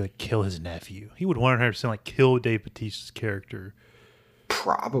Baron would be like kill his nephew. He would 100% like kill Dave Bautista's character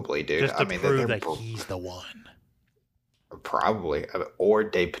Probably, dude. just to I mean, prove they're that he's the one. probably, or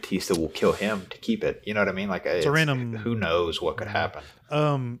Dave Bautista will kill him to keep it. You know what I mean? Like, it's, random- who knows what could happen?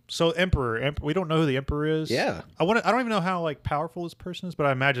 So Emperor, we don't know who the Emperor is. Yeah. I don't even know how like powerful this person is, but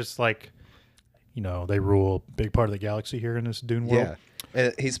I imagine it's like, they rule a big part of the galaxy here in this Dune world. yeah.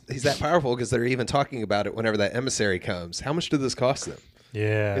 And he's that powerful because they're even talking about it whenever that emissary comes. How much did this cost them?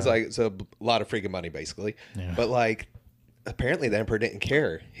 Yeah. It's like it's a lot of freaking money, basically. Yeah. But like, apparently the emperor didn't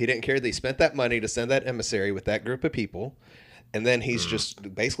care. He didn't care that he spent that money to send that emissary with that group of people, and then he's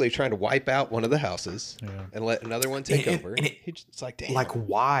just basically trying to wipe out one of the houses and let another one take over. It's like, damn. Like,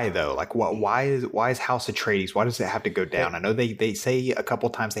 why though? Like, what? Why is House Atreides? Why does it have to go down? I know they say a couple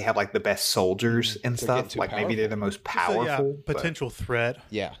times they have like the best soldiers and They're stuff. getting too Like maybe they're the most powerful. but- potential threat.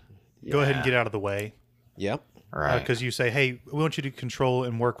 yeah, Go ahead and get out of the way. yep. right? Because you say, hey, we want you to control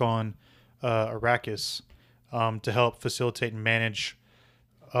and work on Arrakis to help facilitate and manage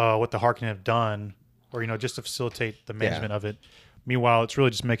what the Harkonnen have done, or just to facilitate the management of it. Meanwhile, it's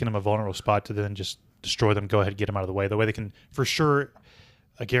really just making them a vulnerable spot to then just destroy them. Go ahead, get them out of the way. The way they can, for sure,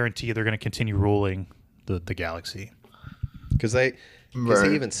 I guarantee they're going to continue ruling the galaxy. Because he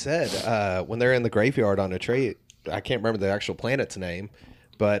Right. even said when they're in the graveyard on a tree, I can't remember the actual planet's name,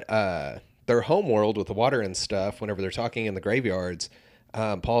 but their home world with the water and stuff, whenever they're talking in the graveyards,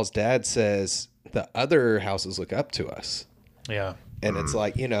 Paul's dad says the other houses look up to us. Yeah. And it's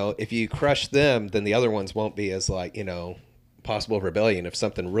like, if you crush them, then the other ones won't be as like, possible rebellion if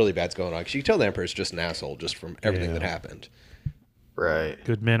something really bad's going on. Because you can tell the Emperor's just an asshole just from everything that happened. Right.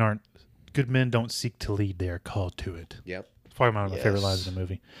 Good men don't seek to lead; they are called to it. Yep. It's probably one of my favorite lines in the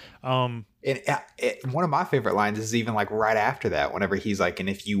movie. And one of my favorite lines is even like right after that, whenever he's like, and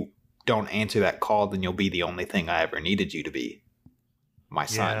if you don't answer that call, then you'll be the only thing I ever needed you to be, my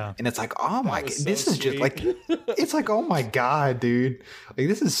son. Yeah. And it's like, oh my god, was so this is just sweet. like, it's like, oh my god, dude, like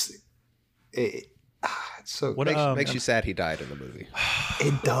this is it's so What Makes you sad he died in the movie.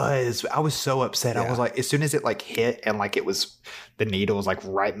 it does. I was so upset. I was like, as soon as it like hit and like it was, the needle was like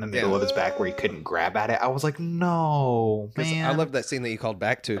right in the middle of his back where he couldn't grab at it. I was like, no, 'Cause man. I love that scene that you called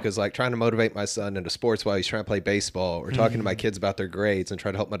back to, because like trying to motivate my son into sports while he's trying to play baseball, or talking to my kids about their grades and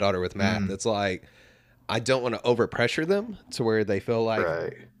trying to help my daughter with math. It's like, I don't want to overpressure them to where they feel like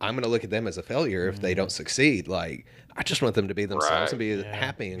Right. I'm going to look at them as a failure if they don't succceed. Like, I just want them to be themselves and be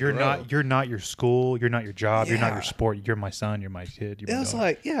happy and You're grow. you're not your school. You're not your job. You're not your sport. You're my son. You're my kid. You're It my was dog.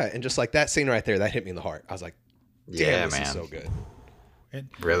 like, and just like that scene right there, that hit me in the heart. I was like, damn, Yeah, this man. is so good. It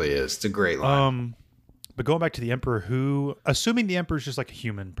really is. It's a great line. But going back to the Emperor, who, assuming the Emperor's just like a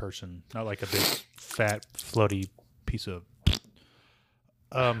human person, not like a big fat floaty piece of.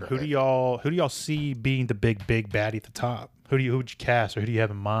 Who do y'all see being the big baddie at the top? Who'd you cast, or who do you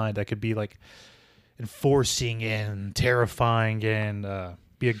have in mind that could be like enforcing and terrifying and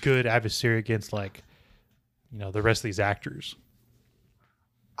be a good adversary against like the rest of these actors?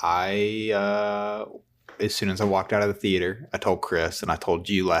 I as soon as I walked out of the theater, I told Chris and I told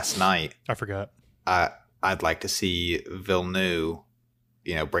you last night, I forgot. I'd like to see Villeneuve,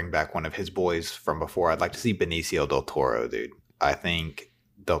 bring back one of his boys from before. I'd like to see Benicio del Toro, dude. I think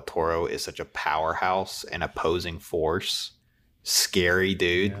Del Toro is such a powerhouse and opposing force. Scary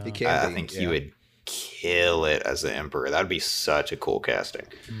dude. He can I be, think he would kill it as the Emperor. That'd be such a cool casting.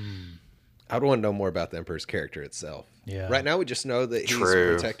 I would want to know more about the Emperor's character itself. Yeah. Right now, we just know that he's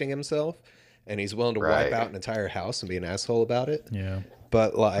True. protecting himself, and he's willing to Right. wipe out an entire house and be an asshole about it. Yeah.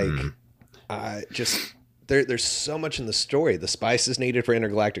 But like, I just there's so much in the story. The spice is needed for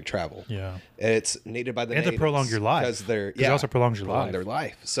intergalactic travel. Yeah. It's needed by the And to natives prolong your life. because they're 'Cause it also prolongs your life. their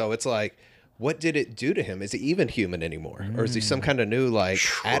life. So it's like, what did it do to him? Is he even human anymore, or is he some kind of new like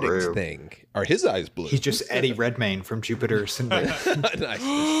addict True. thing? Are his eyes blue? He's just Eddie Redmayne from Jupiter Ascending. Nice.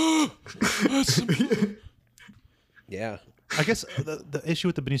 Yeah. I guess the issue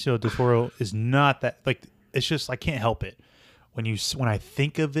with the Benicio del Toro is not that like it's just I can't help it. When I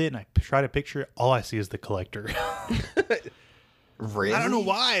think of it and I try to picture it, all I see is the collector. Really? I don't know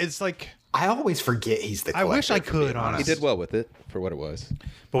why. It's like, I always forget he's the I wish collector, I for could, being honest. He did well with it for what it was.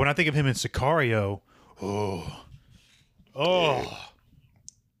 but when I think of him in Sicario, oh,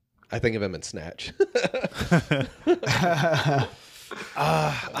 I think of him in Snatch.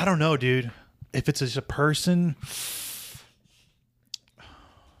 I don't know, dude. If it's just a person,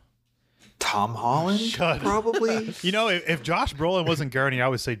 Tom Holland? Shut up. Probably. if Josh Brolin wasn't Gurney, I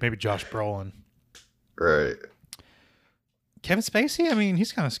would say maybe Josh Brolin. Right. Kevin Spacey, I mean,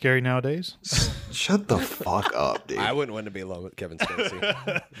 he's kind of scary nowadays. Shut the fuck up, dude. I wouldn't want to be alone with Kevin Spacey.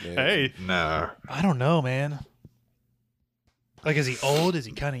 Yeah. Hey, No. I don't know, man. Like, is he old? Is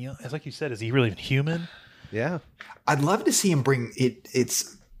he kind of young? It's like you said, is he really even human? Yeah. I'd love to see him bring it.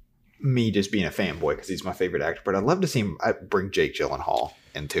 It's me just being a fanboy because he's my favorite actor, but I'd love to see him bring Jake Gyllenhaal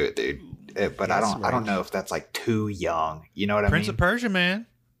into it, dude. But I don't know if that's like too young. You know what Prince I of Persia, man.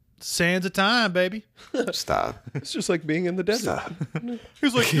 Sands of time, baby. mean? Stop. It's just like being in the desert. Stop.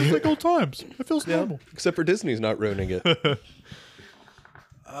 He's like old times. It feels normal. Except for Disney's not ruining it.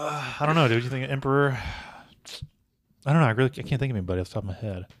 I don't know, dude. You think Emperor? I don't know. I can't think of anybody off the top of my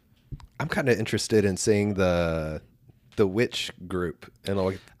head. I'm kind of interested in seeing the witch group and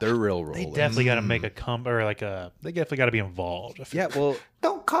like their real role. They definitely got to make a They definitely got to be involved. I feel. Yeah, well,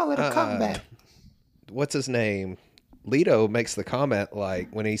 Don't call it a comeback. what's his name? Leto makes the comment like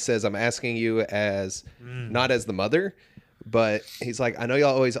when he says, "I'm asking you as not as the mother, but he's like, I know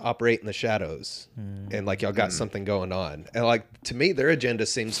y'all always operate in the shadows, and like y'all got something going on." And like to me, their agenda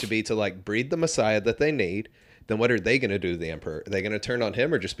seems to be to like breed the Messiah that they need. Then what are they going to do to the Emperor? Are they going to turn on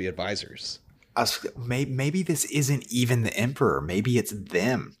him or just be advisors? Maybe this isn't even the Emperor. Maybe it's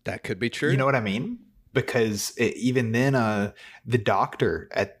them. That could be true. You know what I mean? because even then, the doctor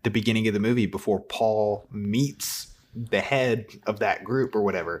at the beginning of the movie, before Paul meets the head of that group or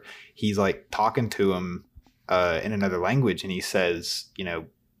whatever, he's like talking to him in another language, and he says,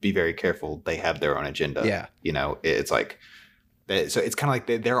 be very careful. They have their own agenda. Yeah. It's like, so it's kind of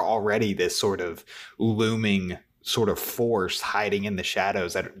like they're already this sort of looming sort of force hiding in the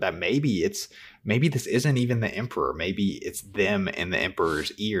shadows that maybe this isn't even the Emperor. Maybe it's them in the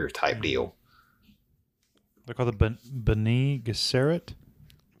Emperor's ear type deal. They're called the Bene Gesserit.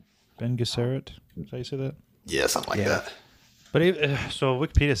 Ben Gesserit. Is that how you say that? Yeah, something like that. But so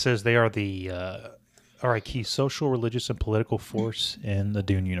Wikipedia says they are a key social, religious, and political force in the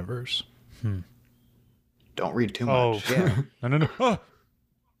Dune universe. Don't read too much. Yeah. No. Oh.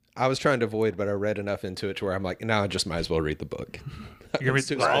 I was trying to avoid, but I read enough into it to where I'm like, now I just might as well read the book. You're going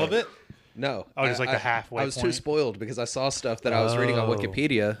to read all of it? No. Oh, just like the halfway I was too point? spoiled because I saw stuff that I was reading on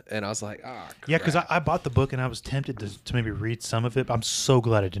Wikipedia, and I was like, crap. Yeah, because I bought the book and I was tempted to maybe read some of it, but I'm so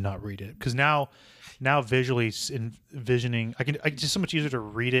glad I did not read it. Because now visually envisioning, it's just so much easier to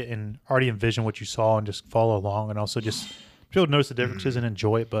read it and already envision what you saw and just follow along, and also just be able to notice the differences and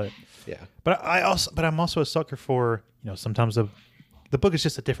enjoy it. But I'm also a sucker for, sometimes the book is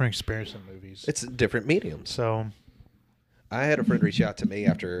just a different experience than movies. It's different mediums. So I had a friend reach out to me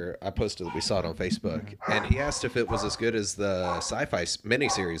after I posted that we saw it on Facebook, and he asked if it was as good as the sci-fi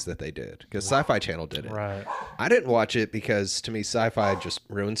miniseries that they did, because Sci-Fi Channel did it. Right. I didn't watch it because, to me, sci-fi just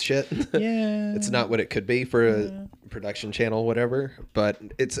ruins shit. Yeah. It's not what it could be for a production channel, whatever. But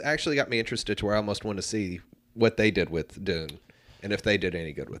it's actually got me interested to where I almost want to see what they did with Dune, and if they did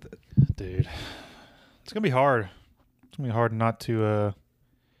any good with it. Dude, it's gonna be hard. It's gonna be hard not to.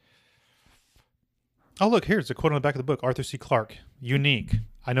 Oh, look, here's a quote on the back of the book. Arthur C. Clarke. Unique.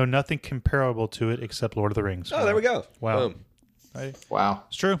 I know nothing comparable to it except Lord of the Rings. Oh, there we go. Wow. Boom. Right. Wow.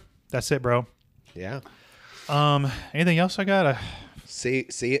 It's true. That's it, bro. Yeah. Anything else I got? See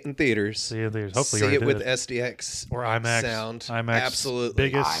it in theaters. See it in theaters. Hopefully see you it already with did. SDX Or IMAX. sound. IMAX. Absolutely.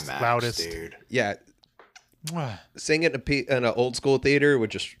 Biggest, IMAX, loudest. dude. Yeah. Mwah. Seeing it in an old school theater would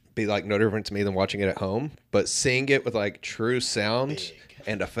just be like no different to me than watching it at home. But seeing it with like true sound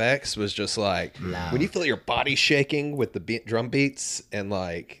and effects was just like when you feel your body shaking with the drum beats and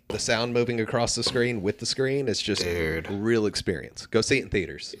like the sound moving across the screen with the screen. It's just a real experience. Go see it in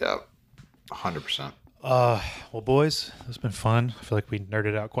theaters. Yeah, 100%. Well, boys, it's been fun. I feel like we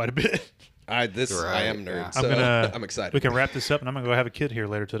nerded out quite a bit. I am nerd. yeah. So I'm excited. We can wrap this up, and I'm gonna go have a kid here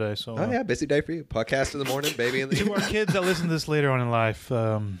later today. So, Oh yeah, busy day for you. Podcast in the morning, baby in the to our kids that listen to this later on in life,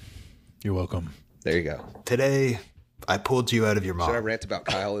 you're welcome. There you go. Today, I pulled you out of your Should I mom. rant about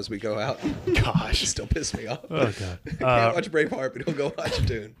Kyle as we go out? Gosh, Still piss me off. oh god. Can't watch Braveheart, but he'll go watch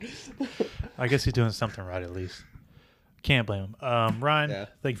Dune. I guess he's doing something right at least. Can't blame him. Ryan, Yeah.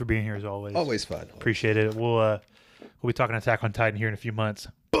 thank you for being here as always. Always fun. Appreciate it. We'll be talking Attack on Titan here in a few months.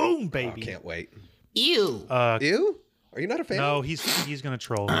 Boom, Oh, baby. can't wait. You. You? Are you not a fan? No, he's gonna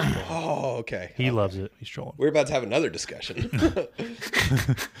troll. Oh, okay. He loves it. He's trolling. We're about to have another discussion.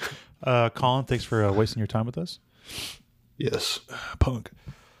 Colin, thanks for wasting your time with us. Yes. Punk.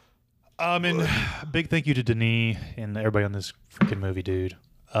 And big thank you to Denis and everybody on this freaking movie, dude.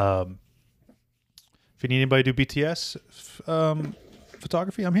 If you need anybody to do BTS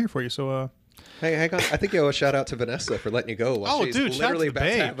photography, I'm here for you. So, Hey, hang on. I think you owe a shout out to Vanessa for letting you go while she's literally about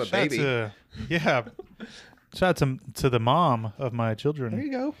to have a baby. Shout out to the mom of my children. There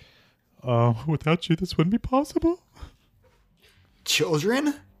you go. Without you, this wouldn't be possible.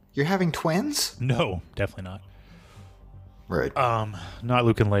 Children? You're having twins? No, definitely not. Right. Not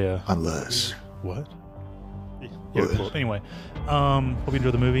Luke and Leia. Unless. What? Yeah, cool. Anyway, hope you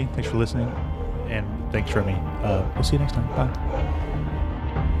enjoyed the movie. Thanks for listening, and thanks for me. We'll see you next time. Bye.